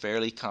more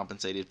fairly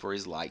compensated for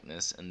his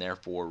likeness and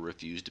therefore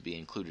refused to be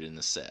included in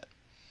the set.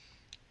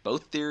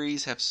 Both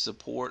theories have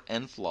support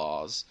and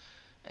flaws,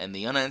 and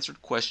the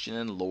unanswered question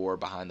and lore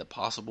behind the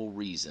possible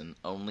reason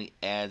only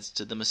adds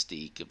to the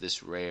mystique of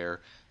this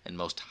rare and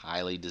most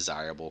highly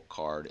desirable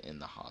card in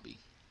the hobby.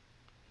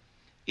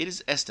 It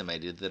is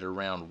estimated that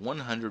around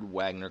 100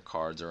 Wagner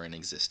cards are in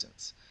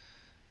existence.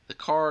 The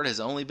card has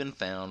only been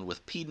found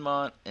with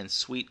Piedmont and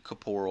Sweet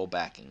Caporal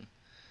backing.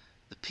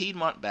 The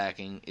Piedmont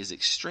backing is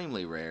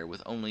extremely rare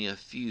with only a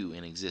few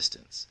in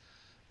existence.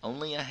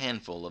 Only a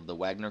handful of the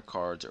Wagner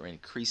cards are in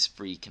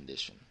crease-free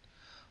condition.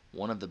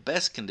 One of the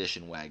best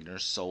condition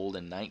Wagners sold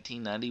in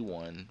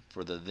 1991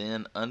 for the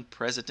then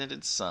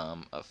unprecedented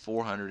sum of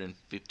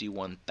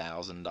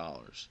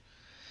 $451,000.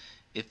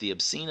 If the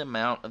obscene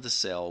amount of the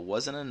sale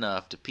wasn't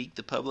enough to pique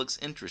the public's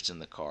interest in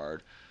the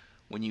card,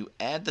 when you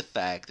add the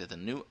fact that the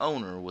new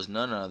owner was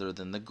none other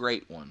than the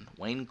great one,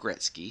 Wayne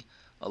Gretzky,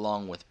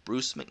 along with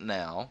Bruce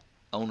McNall,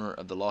 owner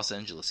of the Los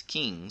Angeles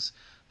Kings,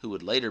 who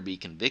would later be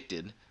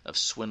convicted of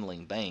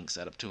swindling banks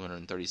out of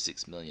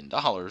 $236 million,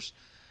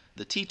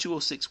 the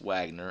T206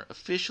 Wagner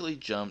officially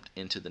jumped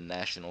into the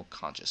national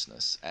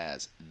consciousness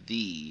as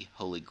the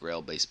Holy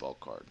Grail baseball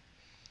card.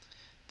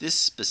 This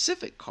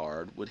specific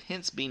card would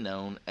hence be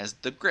known as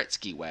the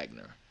Gretzky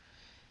Wagner.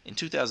 In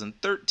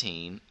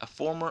 2013, a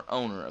former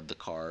owner of the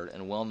card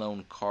and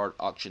well-known card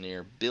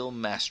auctioneer Bill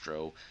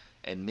Mastro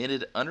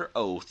admitted under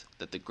oath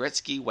that the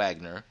Gretzky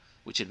Wagner,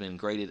 which had been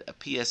graded a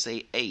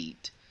PSA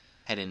 8,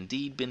 had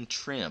indeed been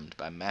trimmed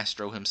by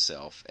Mastro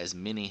himself, as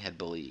many had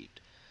believed.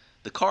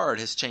 The card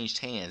has changed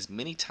hands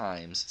many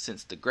times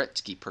since the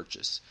Gretzky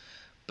purchase,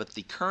 but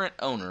the current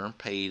owner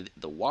paid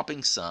the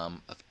whopping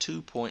sum of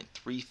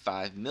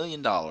 $2.35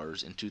 million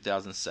in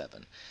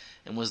 2007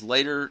 and was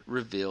later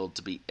revealed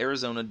to be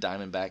Arizona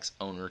Diamondbacks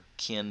owner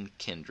Ken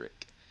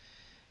Kendrick.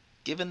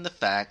 Given the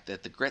fact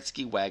that the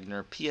Gretzky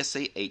Wagner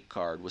PSA 8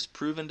 card was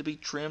proven to be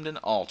trimmed and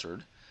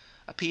altered,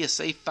 a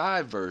PSA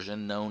 5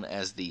 version known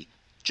as the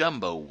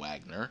Jumbo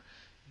Wagner,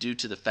 due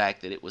to the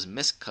fact that it was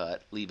miscut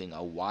leaving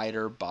a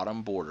wider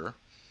bottom border,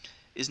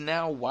 is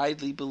now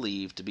widely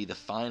believed to be the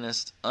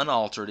finest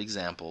unaltered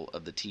example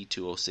of the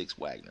T206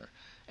 Wagner,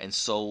 and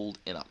sold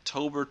in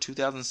October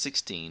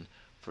 2016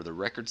 for the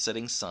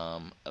record-setting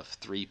sum of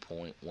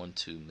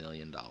 $3.12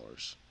 million.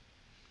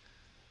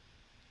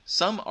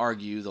 Some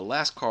argue the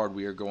last card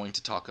we are going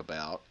to talk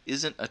about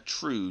isn't a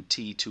true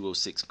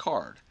T206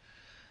 card.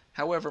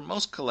 However,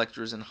 most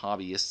collectors and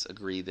hobbyists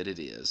agree that it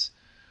is.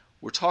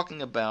 We're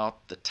talking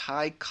about the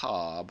Ty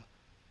Cobb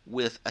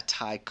with a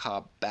Ty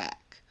Cobb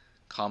back,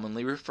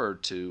 commonly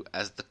referred to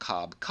as the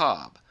Cobb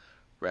Cobb,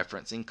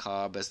 referencing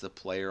Cobb as the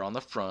player on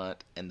the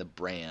front and the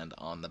brand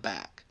on the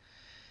back.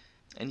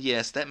 And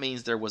yes, that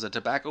means there was a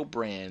tobacco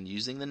brand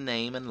using the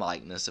name and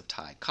likeness of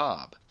Ty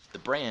Cobb. The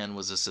brand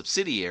was a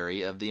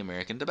subsidiary of the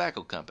American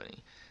Tobacco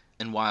Company,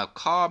 and while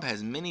Cobb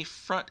has many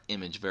front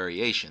image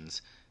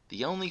variations,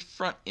 The only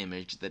front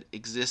image that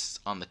exists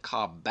on the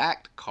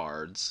Cobb-backed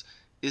cards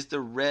is the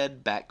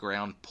red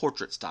background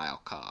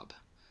portrait-style Cobb.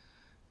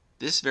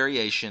 This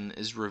variation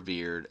is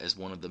revered as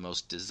one of the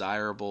most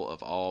desirable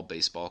of all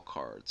baseball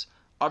cards,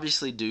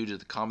 obviously due to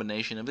the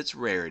combination of its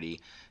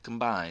rarity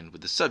combined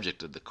with the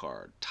subject of the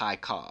card, Ty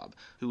Cobb,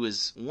 who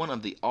is one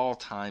of the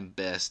all-time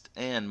best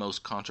and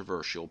most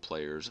controversial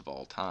players of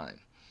all time.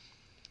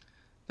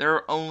 There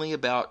are only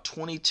about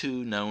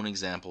 22 known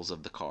examples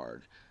of the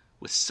card,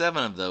 with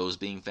 7 of those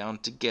being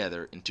found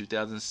together in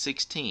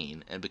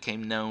 2016 and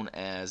became known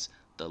as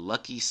the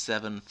Lucky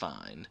 7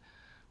 Find,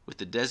 with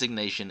the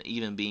designation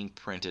even being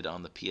printed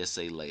on the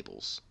PSA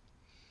labels.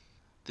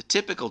 The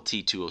typical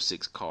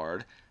T206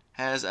 card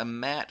has a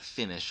matte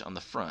finish on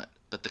the front,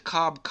 but the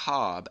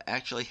Cobb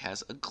actually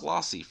has a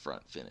glossy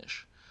front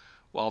finish.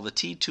 While the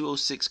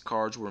T206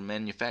 cards were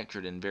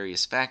manufactured in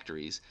various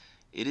factories,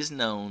 it is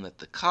known that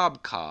the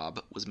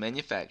Cobb was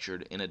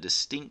manufactured in a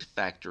distinct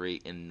factory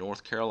in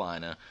North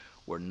Carolina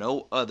where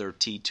no other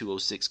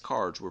T206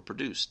 cards were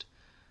produced.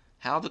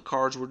 How the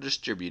cards were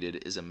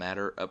distributed is a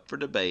matter up for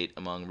debate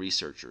among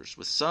researchers,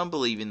 with some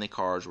believing the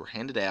cards were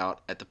handed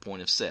out at the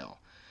point of sale.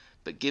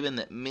 But given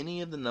that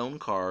many of the known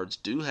cards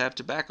do have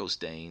tobacco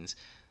stains,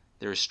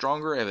 there is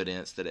stronger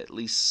evidence that at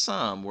least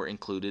some were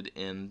included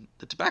in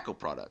the tobacco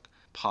product,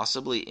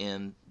 possibly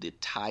in the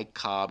Ty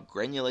Cobb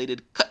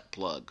granulated cut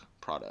plug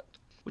product,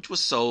 which was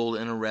sold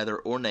in a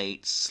rather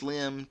ornate,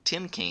 slim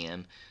tin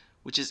can,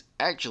 which is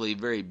actually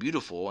very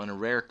beautiful and a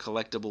rare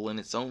collectible in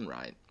its own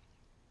right.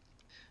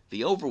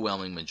 The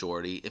overwhelming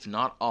majority, if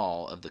not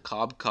all, of the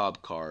Cobb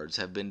cards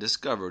have been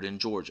discovered in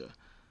Georgia.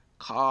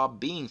 Cobb,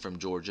 being from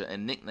Georgia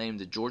and nicknamed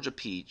the Georgia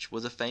Peach,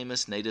 was a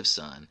famous native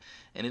son,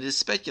 and it is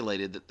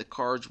speculated that the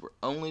cards were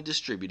only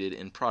distributed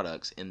in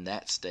products in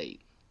that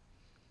state.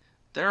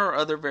 There are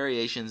other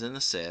variations in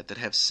the set that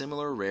have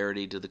similar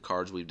rarity to the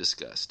cards we've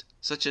discussed,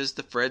 such as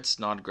the Fred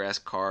Snodgrass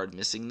card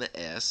missing the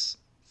S,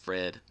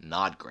 Fred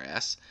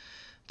Nodgrass,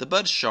 the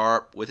Bud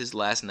Sharp with his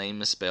last name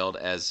misspelled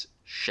as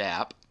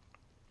Shap,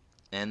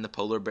 and the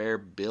polar bear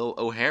Bill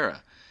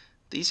O'Hara.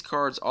 These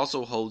cards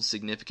also hold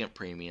significant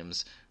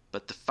premiums,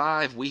 but the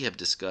 5 we have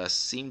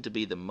discussed seem to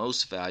be the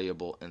most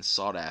valuable and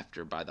sought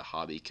after by the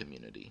hobby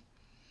community.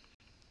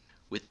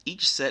 With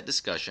each set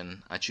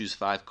discussion, I choose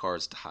 5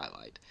 cards to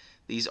highlight.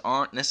 These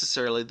aren't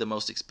necessarily the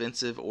most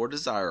expensive or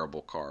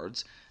desirable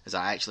cards, as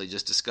I actually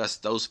just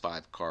discussed those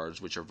 5 cards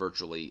which are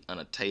virtually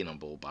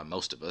unattainable by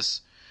most of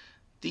us.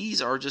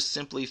 These are just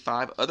simply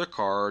 5 other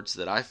cards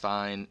that I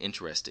find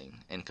interesting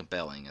and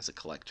compelling as a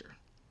collector.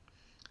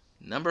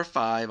 Number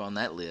 5 on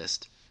that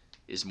list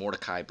is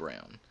Mordecai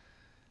Brown.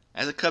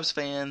 As a Cubs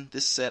fan,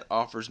 this set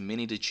offers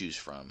many to choose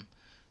from.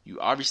 You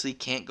obviously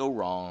can't go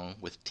wrong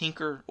with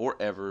Tinker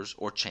or Evers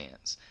or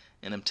Chance,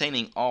 and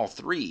obtaining all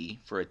 3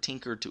 for a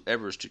Tinker to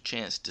Evers to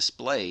Chance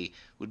display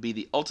would be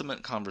the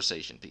ultimate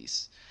conversation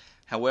piece.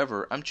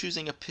 However, I'm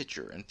choosing a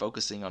pitcher and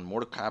focusing on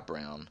Mordecai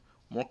Brown,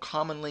 more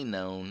commonly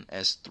known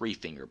as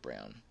Three-Finger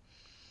Brown.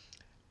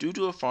 Due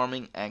to a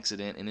farming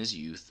accident in his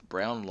youth,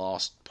 Brown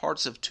lost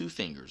parts of 2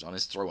 fingers on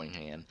his throwing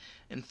hand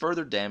and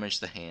further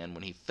damaged the hand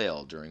when he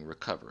fell during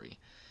recovery.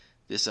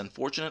 This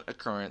unfortunate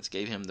occurrence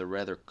gave him the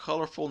rather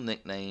colorful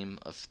nickname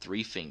of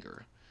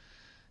Three-Finger.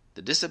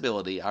 The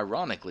disability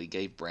ironically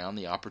gave Brown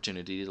the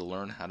opportunity to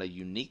learn how to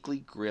uniquely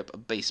grip a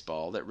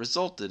baseball that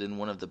resulted in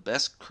one of the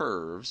best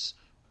curves,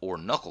 or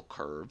knuckle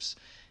curves,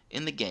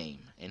 in the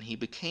game, and he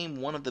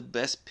became one of the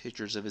best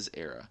pitchers of his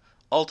era,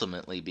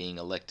 ultimately being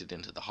elected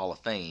into the Hall of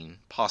Fame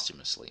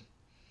posthumously.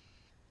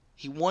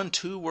 He won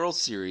 2 World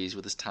Series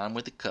with his time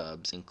with the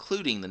Cubs,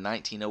 including the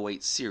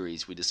 1908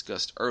 series we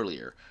discussed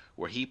earlier,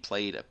 where he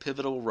played a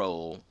pivotal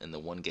role in the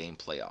one-game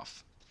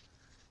playoff.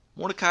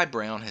 Mordecai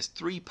Brown has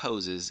 3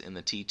 poses in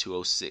the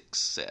T206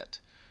 set,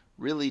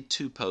 really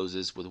 2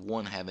 poses with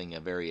one having a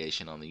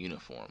variation on the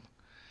uniform.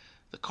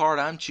 The card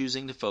I'm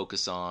choosing to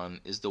focus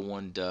on is the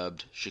one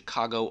dubbed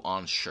Chicago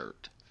on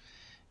Shirt.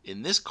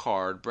 In this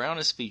card, Brown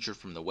is featured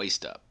from the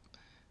waist up.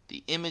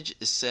 The image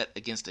is set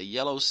against a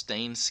yellow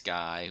stained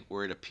sky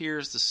where it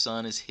appears the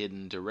sun is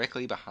hidden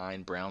directly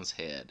behind Brown's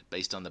head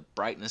based on the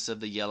brightness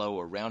of the yellow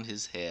around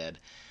his head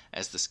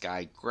as the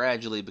sky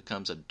gradually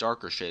becomes a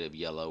darker shade of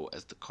yellow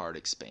as the card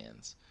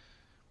expands.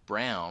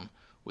 Brown,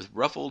 with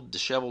ruffled,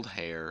 disheveled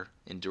hair,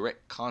 in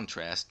direct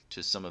contrast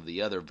to some of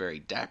the other very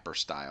dapper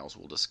styles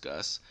we'll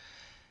discuss,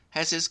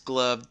 has his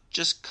glove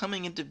just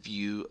coming into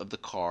view of the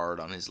card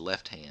on his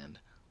left hand,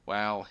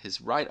 while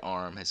his right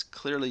arm has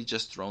clearly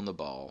just thrown the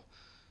ball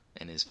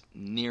and is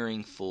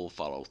nearing full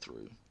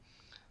follow-through.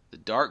 The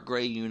dark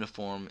gray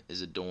uniform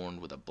is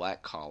adorned with a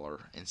black collar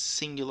and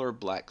singular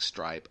black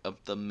stripe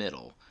up the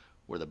middle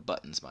where the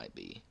buttons might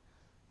be.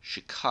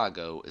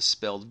 Chicago is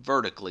spelled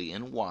vertically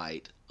in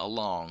white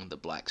along the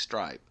black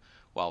stripe,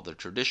 while the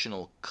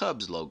traditional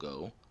Cubs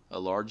logo, a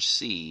large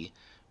C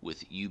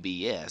with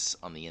UBS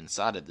on the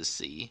inside of the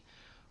C,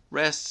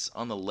 rests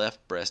on the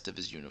left breast of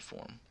his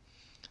uniform.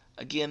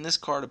 Again, this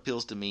card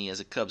appeals to me as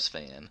a Cubs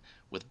fan,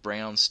 with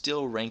Brown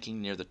still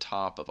ranking near the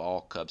top of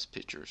all Cubs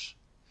pitchers.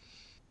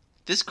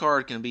 This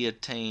card can be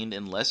obtained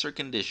in lesser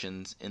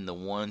conditions in the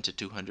 $1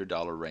 to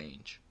 $200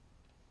 range.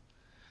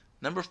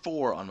 Number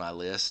 4 on my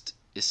list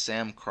is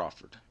Sam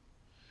Crawford.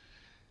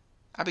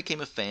 I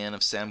became a fan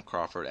of Sam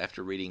Crawford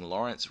after reading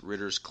Lawrence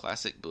Ritter's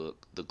classic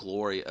book, The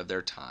Glory of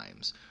Their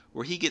Times,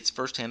 where he gets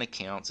first-hand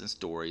accounts and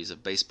stories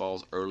of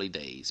baseball's early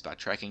days by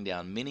tracking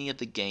down many of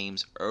the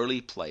game's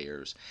early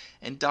players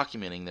and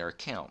documenting their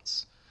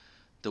accounts.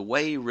 The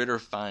way Ritter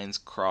finds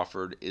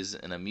Crawford is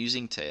an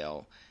amusing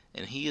tale,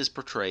 and he is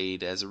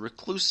portrayed as a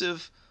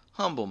reclusive,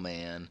 humble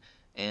man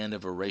and a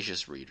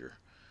voracious reader,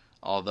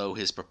 although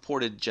his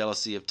purported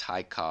jealousy of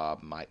Ty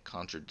Cobb might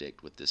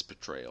contradict with this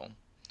portrayal.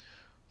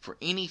 For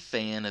any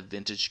fan of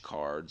vintage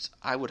cards,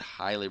 I would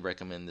highly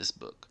recommend this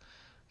book.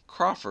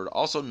 Crawford,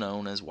 also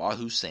known as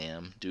Wahoo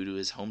Sam due to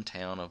his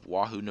hometown of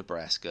Wahoo,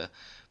 Nebraska,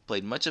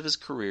 played much of his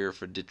career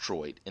for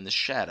Detroit in the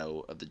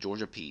shadow of the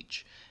Georgia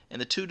Peach, and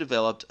the two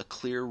developed a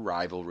clear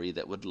rivalry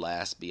that would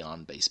last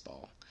beyond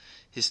baseball.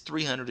 His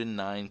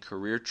 309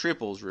 career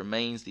triples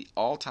remains the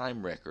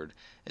all-time record,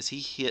 as he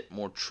hit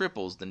more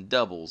triples than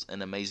doubles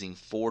an amazing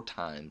 4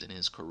 times in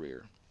his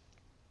career.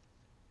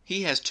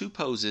 He has 2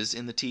 poses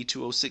in the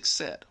T206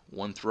 set,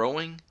 one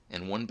throwing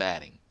and one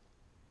batting.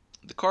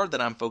 The card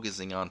that I'm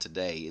focusing on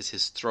today is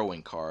his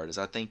throwing card, as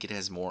I think it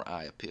has more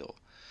eye appeal.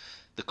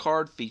 The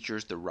card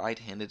features the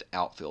right-handed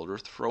outfielder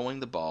throwing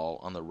the ball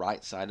on the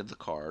right side of the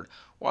card,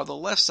 while the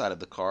left side of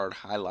the card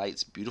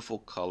highlights beautiful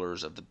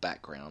colors of the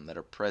background that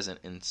are present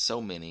in so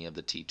many of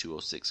the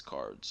T206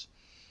 cards.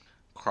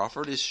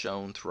 Crawford is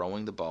shown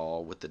throwing the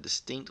ball with the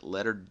distinct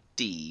letter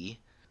D,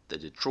 the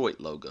Detroit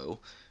logo,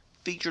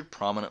 featured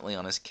prominently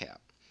on his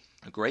cap.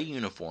 A gray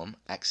uniform,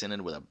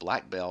 accented with a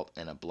black belt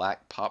and a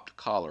black popped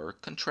collar,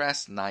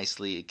 contrasts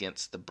nicely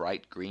against the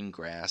bright green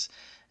grass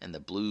and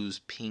the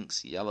blues,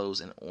 pinks, yellows,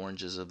 and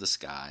oranges of the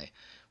sky,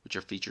 which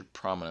are featured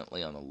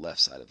prominently on the left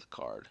side of the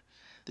card.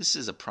 This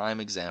is a prime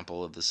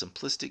example of the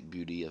simplistic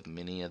beauty of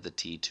many of the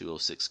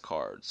T206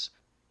 cards.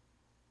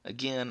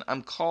 Again,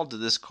 I'm called to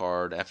this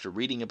card after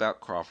reading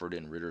about Crawford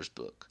in Ritter's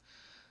book.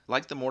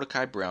 Like the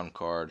Mordecai Brown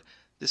card,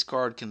 this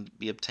card can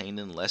be obtained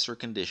in lesser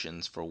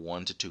conditions for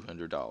 $1 to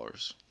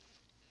 $200.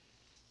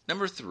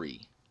 Number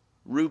 3.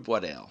 Rube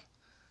Waddell.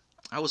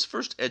 I was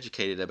first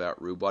educated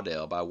about Rube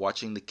Waddell by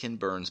watching the Ken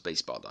Burns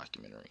baseball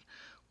documentary.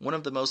 One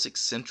of the most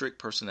eccentric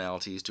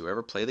personalities to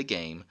ever play the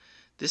game,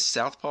 this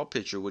southpaw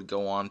pitcher would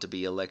go on to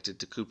be elected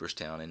to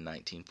Cooperstown in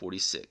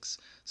 1946,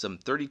 some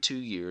 32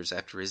 years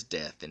after his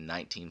death in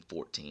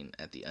 1914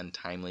 at the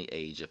untimely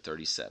age of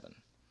 37.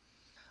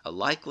 A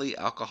likely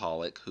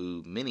alcoholic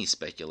who, many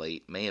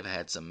speculate, may have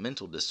had some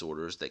mental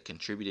disorders that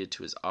contributed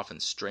to his often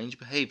strange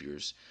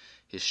behaviors,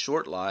 his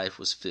short life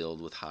was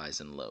filled with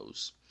highs and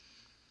lows.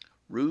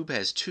 Rube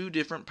has 2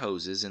 different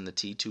poses in the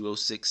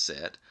T206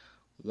 set,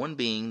 one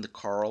being the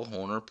Carl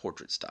Horner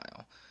portrait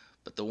style,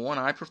 but the one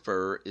I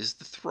prefer is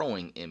the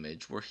throwing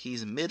image where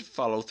he's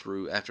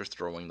mid-follow-through after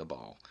throwing the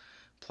ball.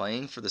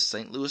 Playing for the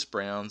St. Louis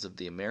Browns of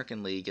the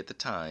American League at the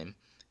time,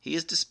 he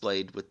is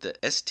displayed with the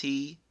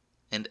ST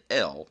and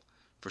L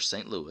for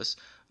St. Louis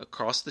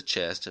across the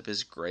chest of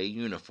his gray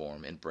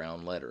uniform in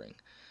brown lettering.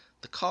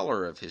 The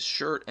collar of his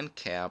shirt and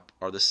cap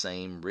are the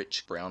same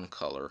rich brown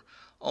color,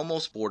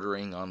 almost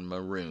bordering on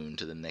maroon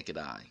to the naked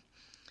eye.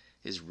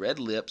 His red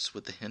lips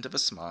with the hint of a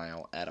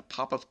smile add a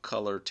pop of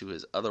color to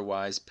his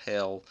otherwise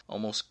pale,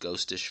 almost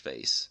ghostish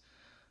face.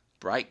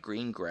 Bright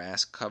green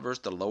grass covers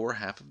the lower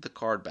half of the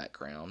card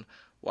background,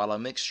 while a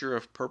mixture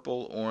of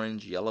purple,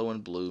 orange, yellow,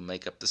 and blue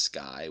make up the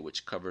sky,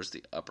 which covers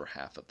the upper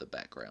half of the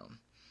background.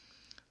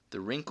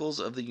 The wrinkles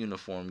of the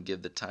uniform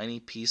give the tiny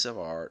piece of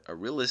art a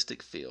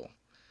realistic feel.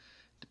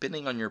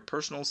 Depending on your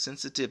personal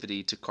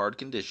sensitivity to card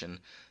condition,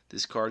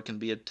 this card can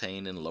be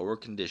obtained in lower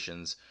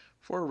conditions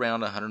for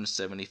around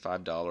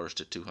 $175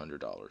 to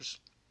 $200.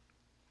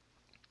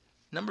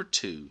 Number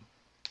 2.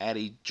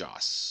 Addie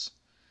Joss.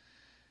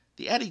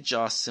 The Addie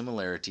Joss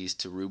similarities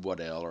to Rube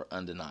Waddell are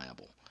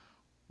undeniable.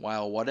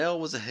 While Waddell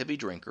was a heavy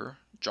drinker,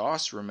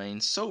 Joss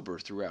remained sober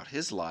throughout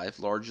his life,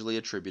 largely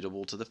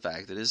attributable to the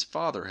fact that his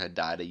father had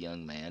died a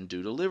young man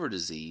due to liver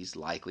disease,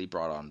 likely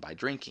brought on by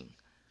drinking.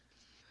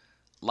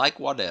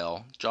 Like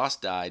Waddell, Joss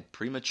died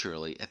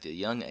prematurely at the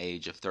young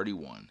age of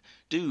 31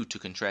 due to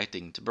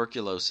contracting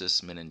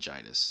tuberculosis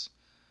meningitis.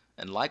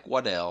 And like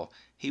Waddell,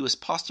 he was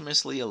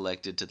posthumously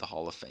elected to the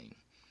Hall of Fame.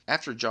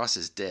 After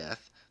Joss's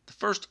death, the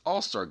first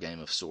All-Star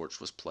game of sorts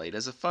was played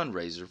as a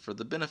fundraiser for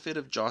the benefit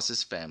of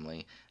Joss's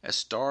family, as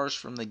stars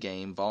from the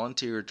game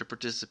volunteered to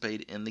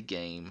participate in the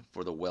game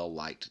for the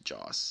well-liked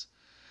Joss.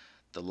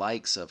 The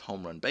likes of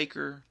Home Run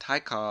Baker,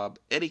 Ty Cobb,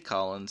 Eddie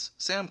Collins,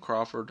 Sam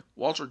Crawford,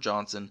 Walter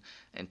Johnson,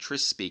 and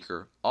Tris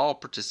Speaker all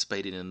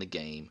participated in the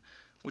game,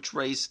 which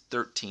raised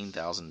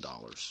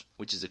 $13,000,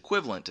 which is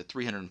equivalent to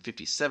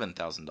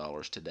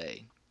 $357,000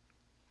 today.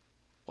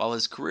 While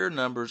his career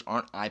numbers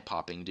aren't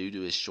eye-popping due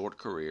to his short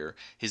career,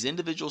 his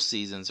individual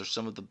seasons are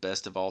some of the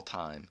best of all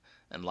time,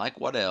 and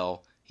like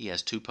Waddell, he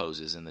has 2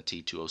 poses in the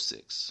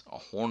T206, a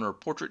Horner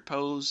portrait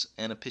pose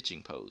and a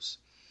pitching pose.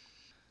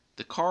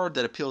 The card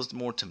that appeals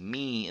more to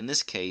me in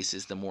this case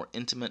is the more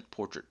intimate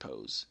portrait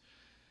pose.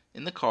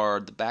 In the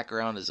card, the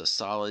background is a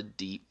solid,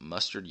 deep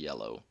mustard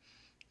yellow.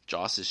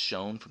 Joss is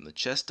shown from the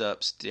chest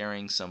up,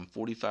 staring some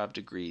 45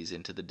 degrees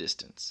into the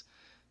distance.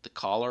 The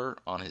collar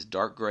on his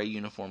dark gray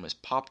uniform is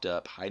popped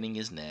up, hiding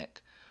his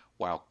neck,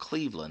 while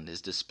Cleveland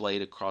is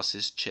displayed across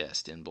his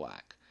chest in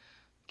black.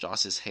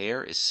 Joss's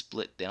hair is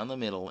split down the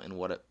middle in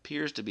what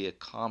appears to be a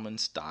common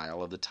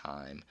style of the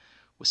time,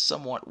 with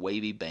somewhat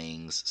wavy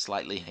bangs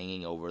slightly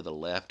hanging over the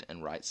left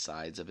and right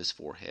sides of his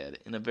forehead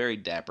in a very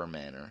dapper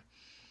manner.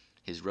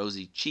 His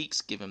rosy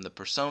cheeks give him the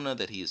persona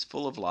that he is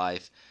full of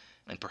life,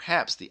 and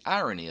perhaps the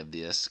irony of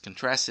this,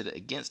 contrasted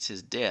against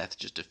his death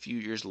just a few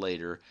years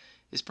later,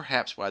 is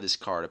perhaps why this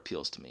card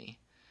appeals to me.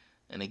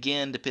 And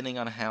again, depending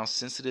on how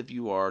sensitive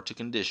you are to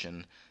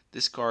condition,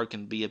 this card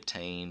can be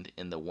obtained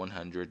in the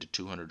 $100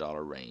 to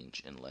 $200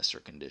 range in lesser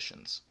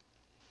conditions.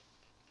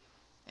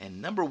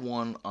 And number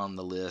one on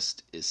the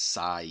list is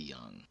Cy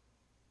Young.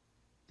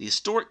 The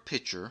historic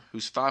pitcher,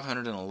 whose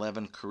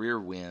 511 career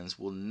wins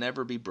will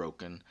never be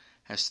broken,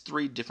 has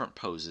 3 different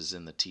poses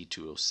in the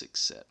T206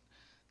 set.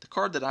 The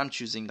card that I'm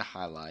choosing to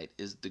highlight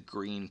is the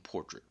green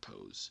portrait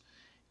pose.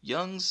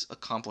 Young's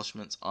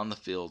accomplishments on the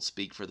field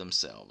speak for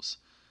themselves,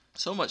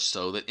 so much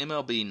so that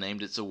MLB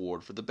named its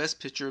award for the best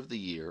pitcher of the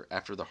year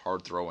after the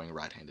hard-throwing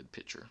right-handed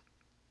pitcher.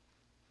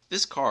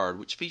 This card,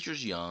 which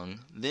features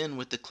Young, then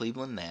with the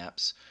Cleveland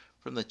Naps,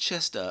 from the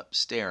chest up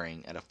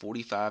staring at a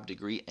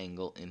 45-degree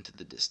angle into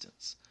the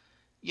distance.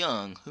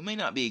 Young, who may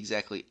not be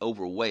exactly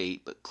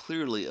overweight but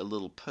clearly a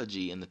little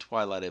pudgy in the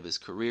twilight of his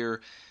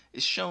career,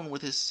 is shown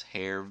with his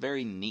hair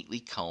very neatly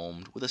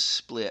combed with a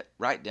split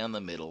right down the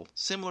middle,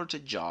 similar to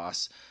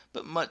Joss,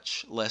 but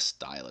much less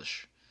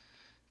stylish.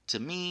 To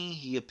me,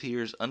 he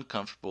appears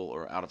uncomfortable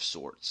or out of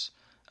sorts,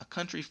 a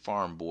country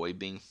farm boy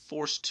being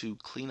forced to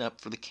clean up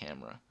for the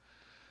camera.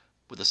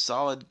 With a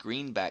solid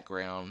green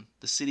background,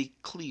 the city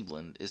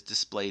Cleveland is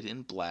displayed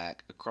in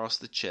black across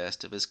the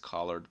chest of his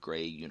collared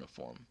gray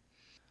uniform.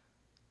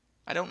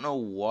 I don't know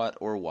what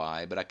or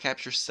why, but I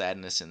capture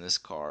sadness in this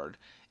card.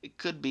 It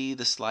could be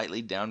the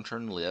slightly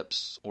downturned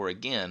lips, or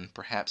again,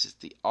 perhaps it's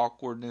the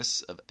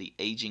awkwardness of the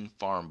aging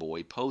farm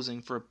boy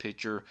posing for a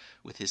picture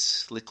with his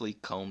slickly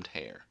combed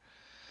hair.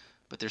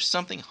 But there's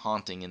something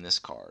haunting in this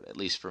card, at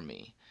least for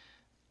me.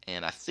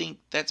 And I think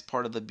that's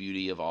part of the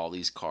beauty of all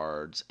these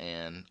cards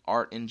and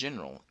art in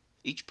general.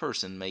 Each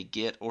person may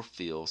get or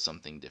feel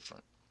something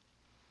different.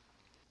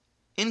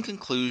 In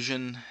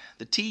conclusion,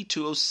 the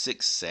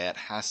T206 set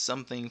has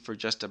something for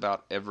just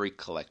about every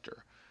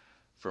collector.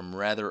 From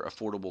rather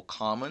affordable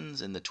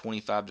commons in the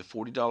 $25 to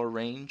 $40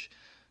 range,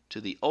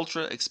 to the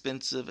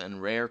ultra-expensive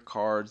and rare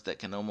cards that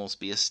can almost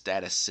be a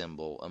status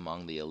symbol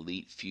among the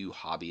elite few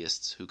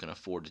hobbyists who can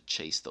afford to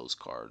chase those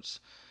cards.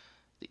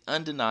 The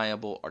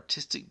undeniable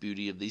artistic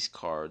beauty of these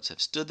cards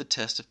have stood the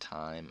test of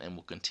time and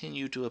will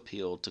continue to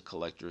appeal to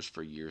collectors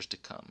for years to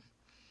come.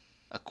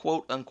 A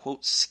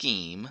quote-unquote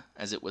scheme,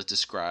 as it was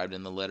described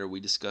in the letter we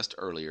discussed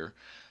earlier,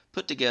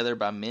 put together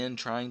by men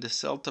trying to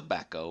sell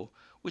tobacco,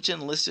 which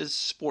enlisted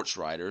sports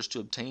writers to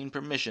obtain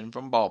permission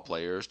from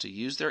ballplayers to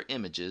use their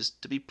images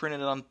to be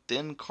printed on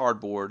thin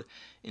cardboard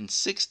in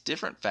 6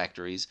 different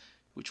factories,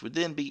 which would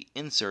then be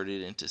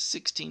inserted into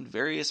 16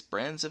 various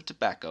brands of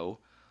tobacco,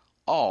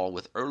 all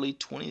with early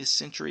 20th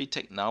century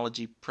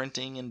technology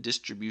printing and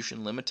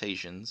distribution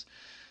limitations,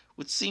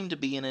 would seem to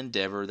be an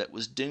endeavor that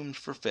was doomed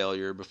for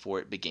failure before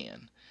it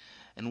began.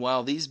 And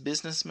while these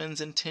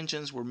businessmen's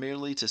intentions were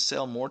merely to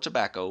sell more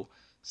tobacco,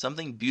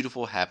 something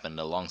beautiful happened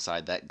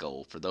alongside that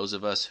goal for those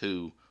of us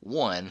who,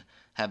 1.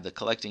 Have the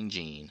collecting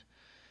gene,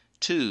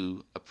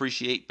 2.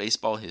 Appreciate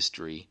baseball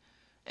history,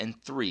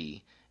 and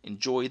 3.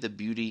 Enjoy the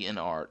beauty and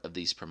art of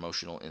these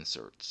promotional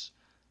inserts.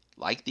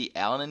 Like the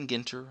Allen &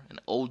 Ginter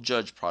and Old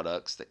Judge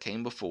products that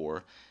came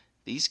before,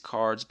 these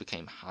cards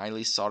became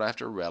highly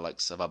sought-after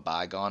relics of a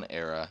bygone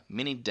era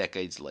many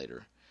decades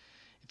later.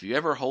 If you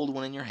ever hold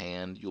one in your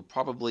hand, you'll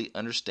probably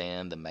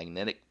understand the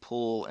magnetic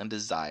pull and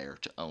desire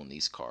to own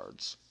these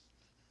cards.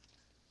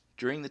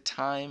 During the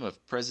time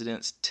of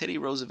Presidents Teddy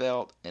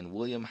Roosevelt and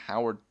William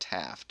Howard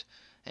Taft,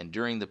 and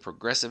during the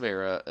progressive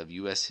era of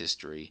U.S.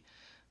 history,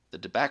 the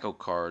tobacco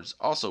cards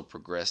also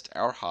progressed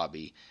our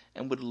hobby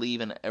and would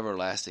leave an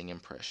everlasting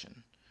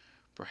impression.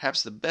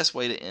 Perhaps the best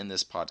way to end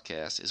this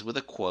podcast is with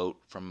a quote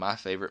from my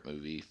favorite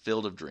movie,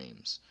 Field of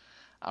Dreams.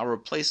 I'll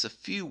replace a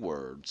few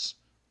words,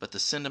 but the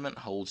sentiment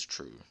holds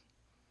true.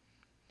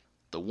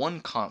 The one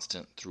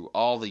constant through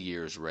all the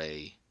years,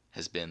 Ray,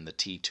 has been the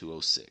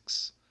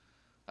T206.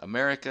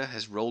 America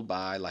has rolled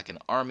by like an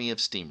army of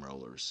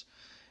steamrollers.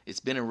 It's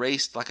been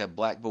erased like a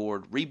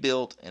blackboard,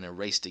 rebuilt and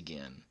erased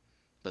again.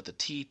 But the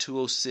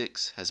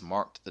T206 has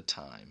marked the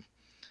time.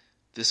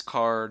 This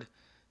card,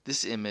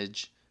 this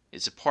image,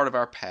 it's a part of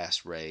our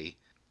past, Ray.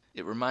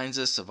 It reminds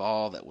us of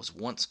all that was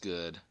once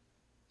good,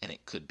 and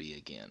it could be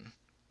again.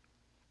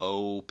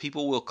 Oh,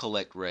 people will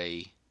collect,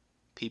 Ray.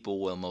 People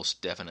will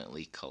most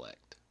definitely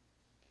collect.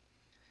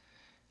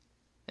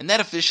 And that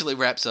officially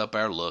wraps up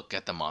our look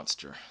at the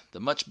monster, the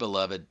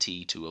much-beloved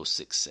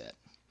T206 set.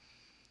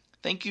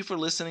 Thank you for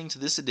listening to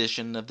this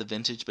edition of the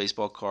Vintage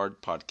Baseball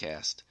Card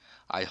Podcast.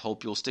 I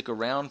hope you'll stick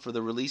around for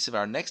the release of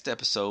our next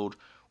episode,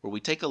 where we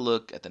take a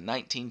look at the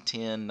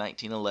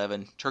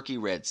 1910-1911 Turkey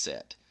Red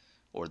set,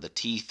 or the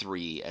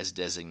T3 as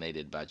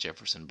designated by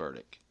Jefferson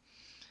Burdick.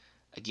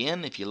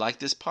 Again, if you like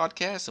this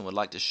podcast and would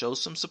like to show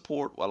some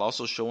support while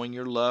also showing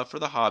your love for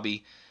the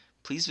hobby,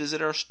 please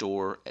visit our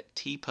store at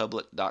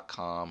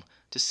tpublic.com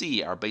to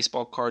see our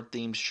baseball card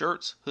themed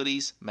shirts,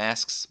 hoodies,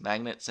 masks,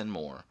 magnets, and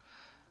more.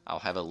 I'll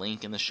have a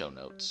link in the show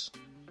notes.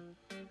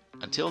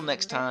 Until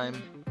next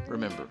time,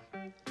 remember,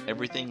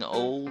 everything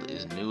old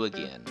is new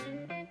again.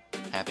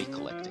 Happy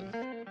collecting.